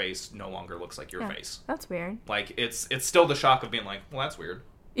that your face no longer looks like your face. That's weird. Like, it's still the shock of being like, well, that's weird.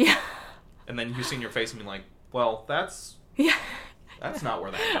 Yeah. And then you seeing your face and being like, well, that's not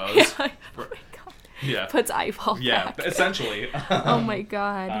where that Yeah. goes. Oh my god. Yeah. Puts eyeball Yeah, back. essentially. Oh my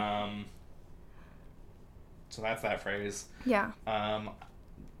god. So that's that phrase. Yeah.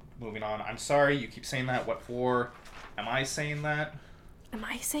 Moving on. I'm sorry, you keep saying that. What for? Am I saying that? Am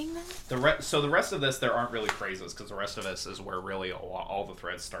I saying that? So the rest of this, there aren't really phrases, because the rest of this is where really all the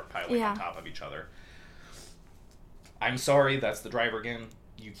threads start piling on top of each other. I'm sorry, that's the driver again.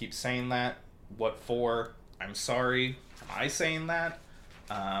 You keep saying that. What for? I'm sorry. Am I saying that?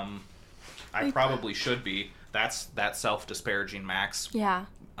 I probably should be. That's that self-disparaging Max. Yeah.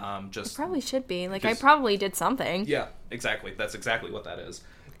 Just it probably should be. Like, I probably did something. Yeah, exactly. That's exactly what that is.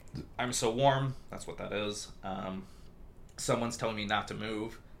 I'm so warm. That's what that is. Someone's telling me not to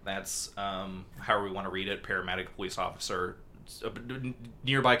move. That's however we want to read it. Paramedic, police officer,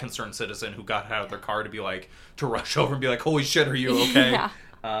 nearby concerned citizen who got out of their car to rush over and be like, holy shit, are you okay?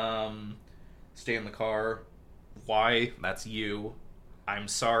 Yeah. Stay in the car. Why? That's you. I'm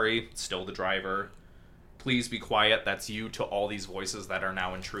sorry. Still the driver. Please be quiet. That's you to all these voices that are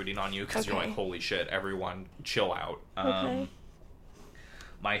now intruding on you because you're like, holy shit, everyone chill out. Okay.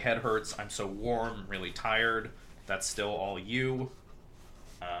 My head hurts. I'm so warm, really tired. That's still all you.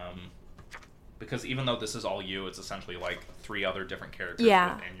 Because even though this is all you, it's essentially like 3 other different characters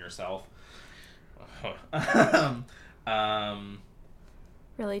within yourself.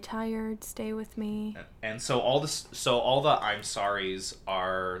 Really tired. Stay with me. And so all the I'm sorries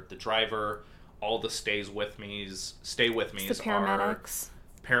are the driver. All the stay with me's the paramedics.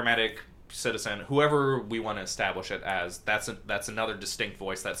 Are paramedic, citizen, whoever we want to establish it as. That's another distinct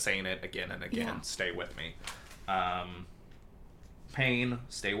voice that's saying it again and again. Yeah. Stay with me. Pain,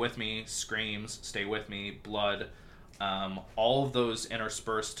 stay with me. Screams, stay with me. Blood, all of those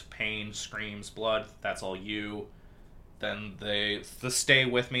interspersed pain, screams, blood, that's all you. Then the stay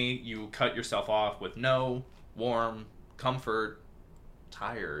with me, you cut yourself off with no, warm, comfort,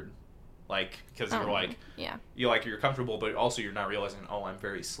 tired. Like, because you're like, you're comfortable, but also you're not realizing, oh, I'm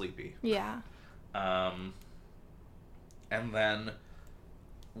very sleepy. Yeah. And then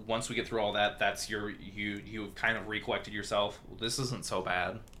once we get through all that, that's you've kind of recollected yourself. Well, this isn't so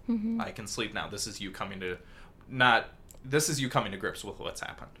bad. Mm-hmm. I can sleep now. This is you coming to grips with what's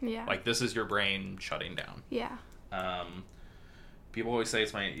happened. Yeah. Like, this is your brain shutting down. Yeah. People always say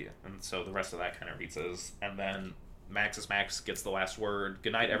it's and so the rest of that kind of reads as, and then Max gets the last word.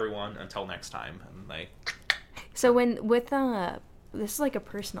 Good night, everyone. Until next time. And they. So this is like a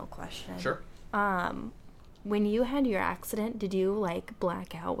personal question. Sure. When you had your accident, did you like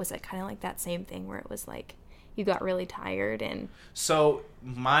black out? Was it kind of like that same thing where it was like you got really tired and? So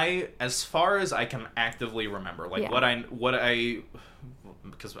as far as I can actively remember, like what I,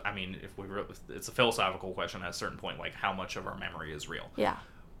 because I mean, it's a philosophical question at a certain point, like how much of our memory is real. Yeah.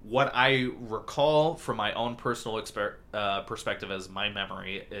 What I recall from my own personal perspective as my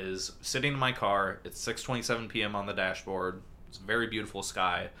memory is sitting in my car. It's 6:27 p.m. on the dashboard. It's a very beautiful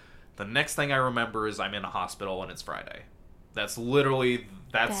sky. The next thing I remember is I'm in a hospital and it's Friday. That is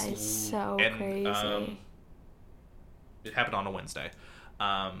so crazy. It happened on a Wednesday.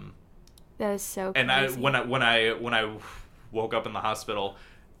 That is so crazy. And when I woke up in the hospital,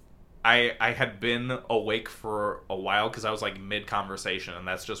 I had been awake for a while because I was like mid-conversation, and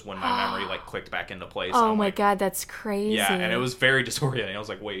that's just when my memory like clicked back into place. Oh my god, that's crazy. Yeah, and it was very disorienting. I was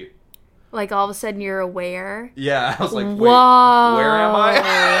like, wait. Like all of a sudden you're aware? Yeah, I was like, wait, whoa. Where am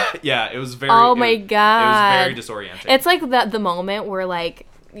I? Yeah, it was very... Oh my god. It was very disorienting. It's like the moment where like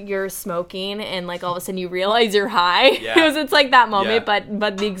you're smoking and like all of a sudden you realize you're high. Yeah. Because it's like that moment,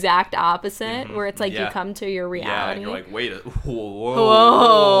 but the exact opposite, where it's like you come to your reality. Yeah, and you're like, wait,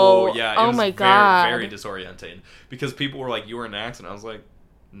 whoa. Yeah, it was my god. Very disorienting. Because people were like, you were in an accident. I was like,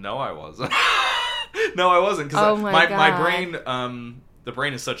 no, I wasn't. No, I wasn't. Because my brain, the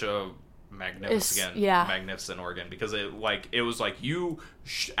brain is such a magnificent organ, because it was like, you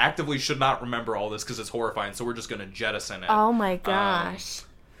actively should not remember all this because it's horrifying, so we're just going to jettison it. Oh my gosh.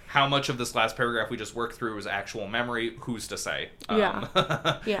 How much of this last paragraph we just worked through is actual memory? Who's to say?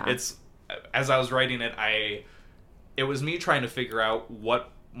 Yeah. It's, as I was writing it, it was me trying to figure out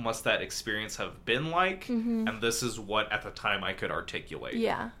what must that experience have been like? And this is what at the time I could articulate.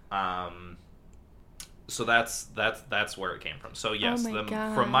 Yeah. So that's where it came from. So yes, Oh my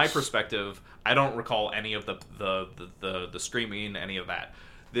from my gosh. perspective, I don't recall any of the screaming, any of that.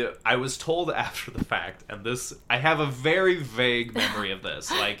 I was told after the fact, and this, I have a very vague memory of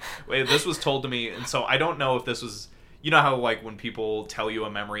this. Like, this was told to me, and so I don't know if this was, you know how, like, when people tell you a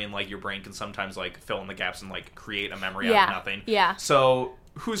memory and, like, your brain can sometimes, like, fill in the gaps and, like, create a memory out of nothing. Yeah. So,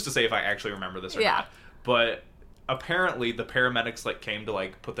 who's to say if I actually remember this or Yeah. not? But apparently the paramedics, like, came to,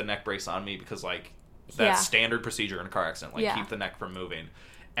 like, put the neck brace on me because, like, that's Yeah. standard procedure in a car accident, like, Yeah. keep the neck from moving.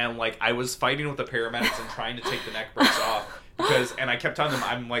 And, like, I was fighting with the paramedics and trying to take the neck brace off. And I kept telling them,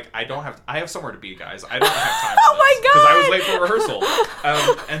 I'm like, I have somewhere to be, guys. I don't have time for Oh my this. Because I was God! late for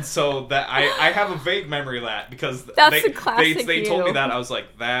rehearsal. And so that I have a vague memory of that because That's a classic they told me you. that. I was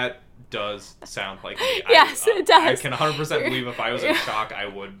like, that does sound like me. Yes, it does. I can 100% believe if I was in shock, I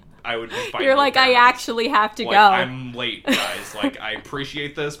would be fighting. You're with like, I paramedics. actually have to Like, go. I'm late, guys. Like, I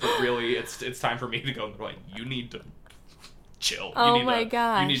appreciate this, but really, it's time for me to go. And they're like, you need to chill. Oh you need my to,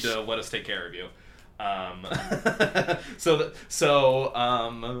 gosh. You need to let us take care of you.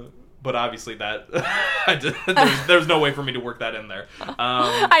 But obviously that there's no way for me to work that in there.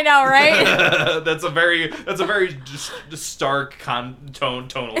 I know, right? That's a very just stark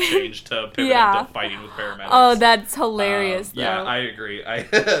tonal change to pivot Yeah. into fighting with paramedics. Oh, that's hilarious, though. Yeah, I agree.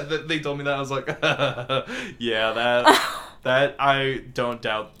 They told me that, I was like, yeah, that I don't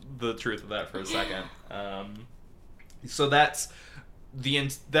doubt the truth of that for a second. So that's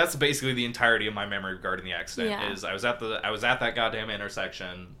basically the entirety of my memory regarding the accident. Yeah. Is I was at that goddamn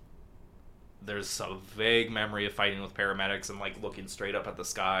intersection. There's a vague memory of fighting with paramedics and, like, looking straight up at the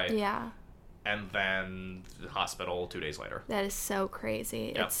sky. Yeah. And then the hospital 2 days later. That is so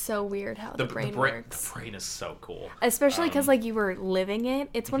crazy. Yep. It's so weird how the brain works. The brain is so cool. Especially because, like, you were living it.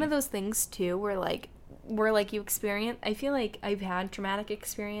 It's one of those things, too, where you experience... I feel like I've had traumatic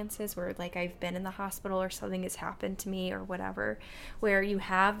experiences where, like, I've been in the hospital or something has happened to me or whatever, where you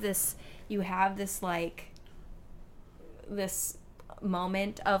have this, like, this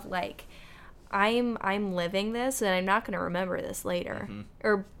moment of, like, I'm living this and I'm not going to remember this later.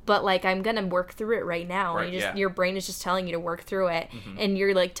 But like I'm going to work through it right now. Right, and your brain is just telling you to work through it and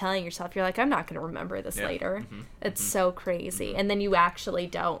you're like telling yourself, you're like, I'm not going to remember this later. It's so crazy. And then you actually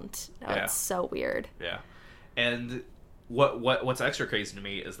don't. Oh, Yeah. It's so weird. Yeah. And what's extra crazy to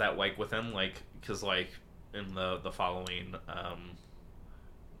me is that, like, within, like, because, like, in the following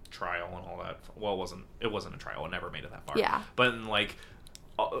trial and all that, well, it wasn't a trial, it never made it that far. Yeah. But in, like,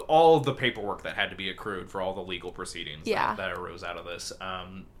 all of the paperwork that had to be accrued for all the legal proceedings Yeah. that arose out of this,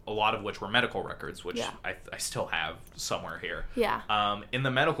 a lot of which were medical records, which Yeah. I still have somewhere here. Yeah. In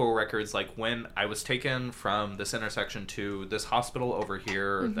the medical records, like, when I was taken from this intersection to this hospital over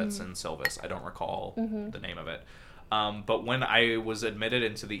here that's in Silvis, I don't recall the name of it. But when I was admitted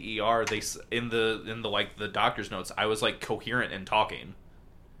into the ER, in the like the doctor's notes, I was, like, coherent in talking.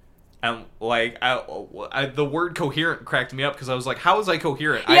 And, like, the word coherent cracked me up because I was like, how was I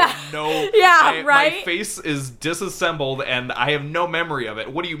coherent? Yeah. I have no... Yeah, right? My face is disassembled and I have no memory of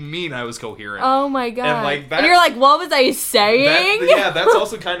it. What do you mean I was coherent? Oh my god. And, like, and you're like, what was I saying? That's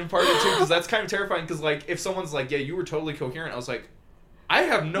also kind of part of it, too, because that's kind of terrifying. Because, like, if someone's like, yeah, you were totally coherent, I was like, I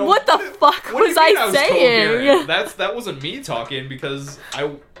have no... What the fuck what do you was mean I coherent? saying? That wasn't me talking because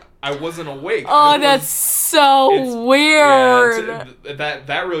I wasn't awake. Oh, It was- that's so weird. Yeah,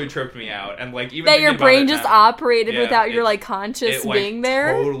 that really tripped me out, and, like, even That your thinking about brain it just now, operated yeah, without your, it- like, conscious it, like, being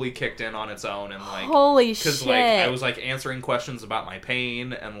there. totally kicked in on its own, and, like, Holy shit. because, like, I was, like, answering questions about my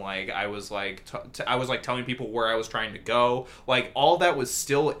pain, and, like, I was, like, I was, like, telling people where I was trying to go. Like, all that was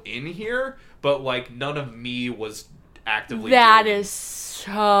still in here, but, like, none of me was actively That doing it. is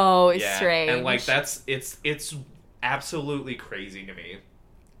so strange. And, like, it's absolutely crazy to me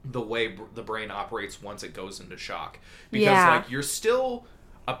the way the brain operates once it goes into shock, because like you're still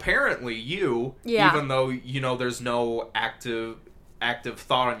apparently even though there's no active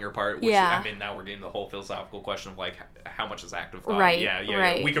thought on your part, which I mean, now we're getting the whole philosophical question of, like, how much is active thought. Right, Yeah,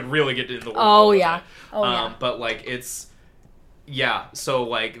 right. we could really get into the word. Oh yeah. But, like, it's so,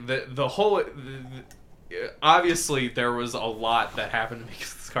 like, the whole obviously there was a lot that happened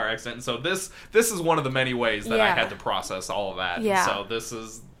because of this car accident, and so this is one of the many ways that I had to process all of that. Yeah. So this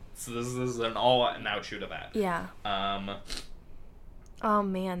is an all and out shoot of that. Yeah. Oh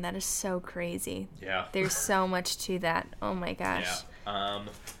man, that is so crazy. Yeah. There's so much to that. Oh my gosh. Yeah.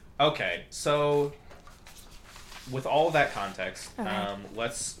 Okay, so with all of that context,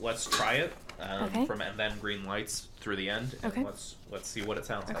 let's try it from and then green lights through the end. And Okay. let's see what it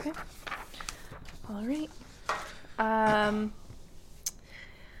sounds like. Okay. All right.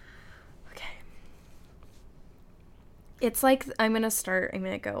 It's like I'm going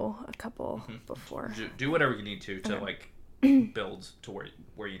to go a couple before. Do whatever you need to like build to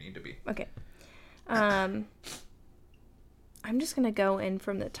where you need to be. Okay. I'm just going to go in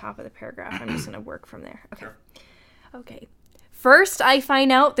from the top of the paragraph. I'm just going to work from there. Okay. Sure. Okay. First, I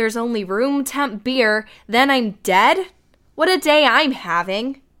find out there's only room temp beer. Then I'm dead? What a day I'm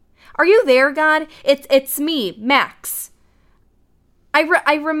having. Are you there, God? It's me, Max.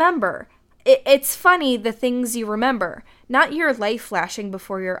 I remember. It's funny the things you remember. Not your life flashing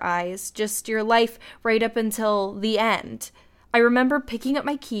before your eyes, just your life right up until the end. I remember picking up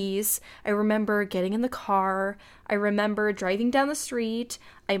my keys. I remember getting in the car. I remember driving down the street.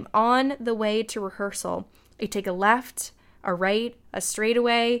 I'm on the way to rehearsal. I take a left, a right, a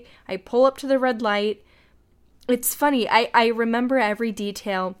straightaway. I pull up to the red light. It's funny. I remember every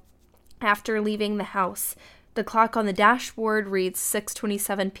detail after leaving the house. The clock on the dashboard reads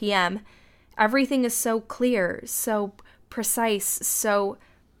 6:27 p.m. Everything is so clear, so precise, so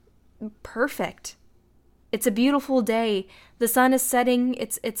perfect. It's a beautiful day. The sun is setting.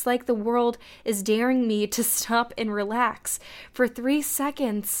 It's like the world is daring me to stop and relax. For 3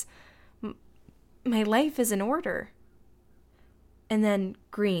 seconds, my life is in order. And then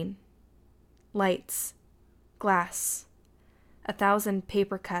green, lights, glass, 1,000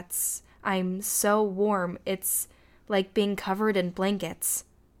 paper cuts. I'm so warm. It's like being covered in blankets.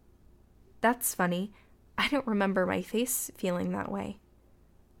 That's funny. I don't remember my face feeling that way.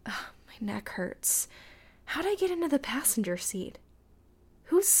 Ugh, my neck hurts. How'd I get into the passenger seat?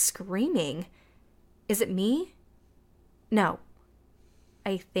 Who's screaming? Is it me? No.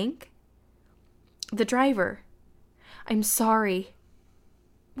 I think. The driver. I'm sorry.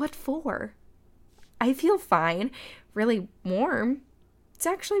 What for? I feel fine. Really warm. It's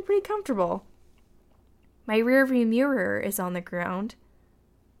actually pretty comfortable. My rearview mirror is on the ground.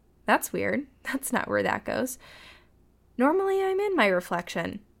 That's weird. That's not where that goes. Normally I'm in my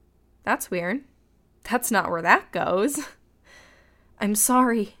reflection. That's weird. That's not where that goes. I'm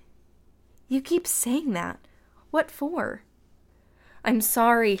sorry. You keep saying that. What for? I'm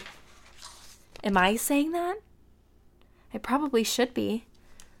sorry. Am I saying that? I probably should be.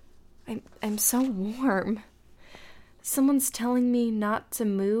 I'm so warm. Someone's telling me not to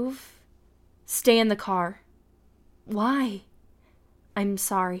move. Stay in the car. Why? I'm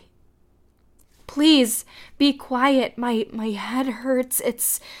sorry. Please, be quiet. My head hurts.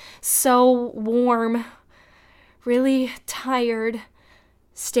 It's so warm. Really tired.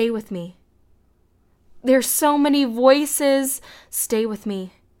 Stay with me. There's so many voices. Stay with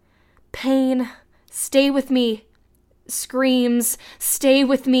me. Pain. Stay with me. Screams. Stay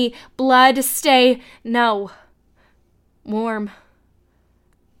with me. Blood. Stay. No. Warm.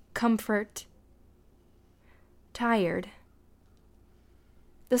 Comfort. Tired.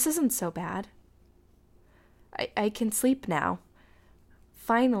 This isn't so bad. I can sleep now.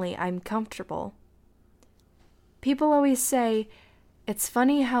 Finally, I'm comfortable. People always say, it's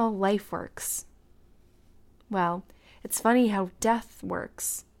funny how life works. Well, it's funny how death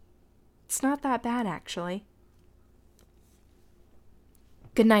works. It's not that bad, actually.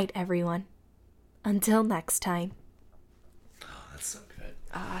 Good night, everyone. Until next time. Oh, that's so good.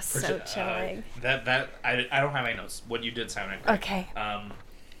 Ah, so chilling. I don't have any notes. What you did sounded great. Okay.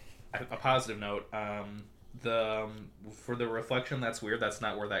 A positive note. For the reflection, that's weird. That's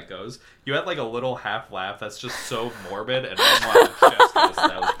not where that goes. You had like a little half laugh. That's just so morbid, and I'm like, just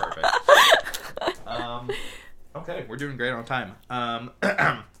that was perfect. Okay, we're doing great on time. I'm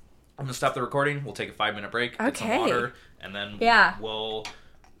gonna stop the recording. We'll take a 5-minute break. Get some water, and then we'll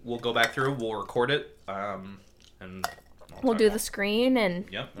go back through. We'll record it. And we'll do the screen and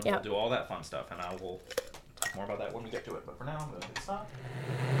we'll do all that fun stuff, and I will talk more about that when we get to it. But for now, I'm gonna hit stop.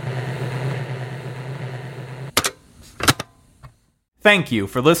 Thank you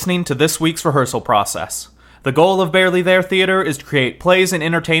for listening to this week's rehearsal process. The goal of Barely There Theater is to create plays and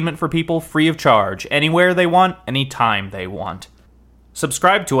entertainment for people free of charge, anywhere they want, anytime they want.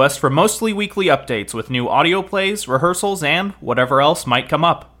 Subscribe to us for mostly weekly updates with new audio plays, rehearsals, and whatever else might come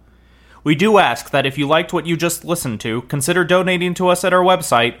up. We do ask that if you liked what you just listened to, consider donating to us at our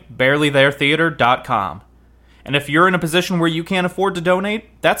website, barelytheretheater.com. And if you're in a position where you can't afford to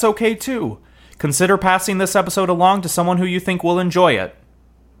donate, that's okay too. Consider passing this episode along to someone who you think will enjoy it.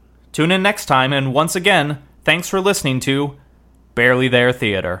 Tune in next time, and once again, thanks for listening to Barely There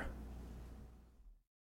Theater.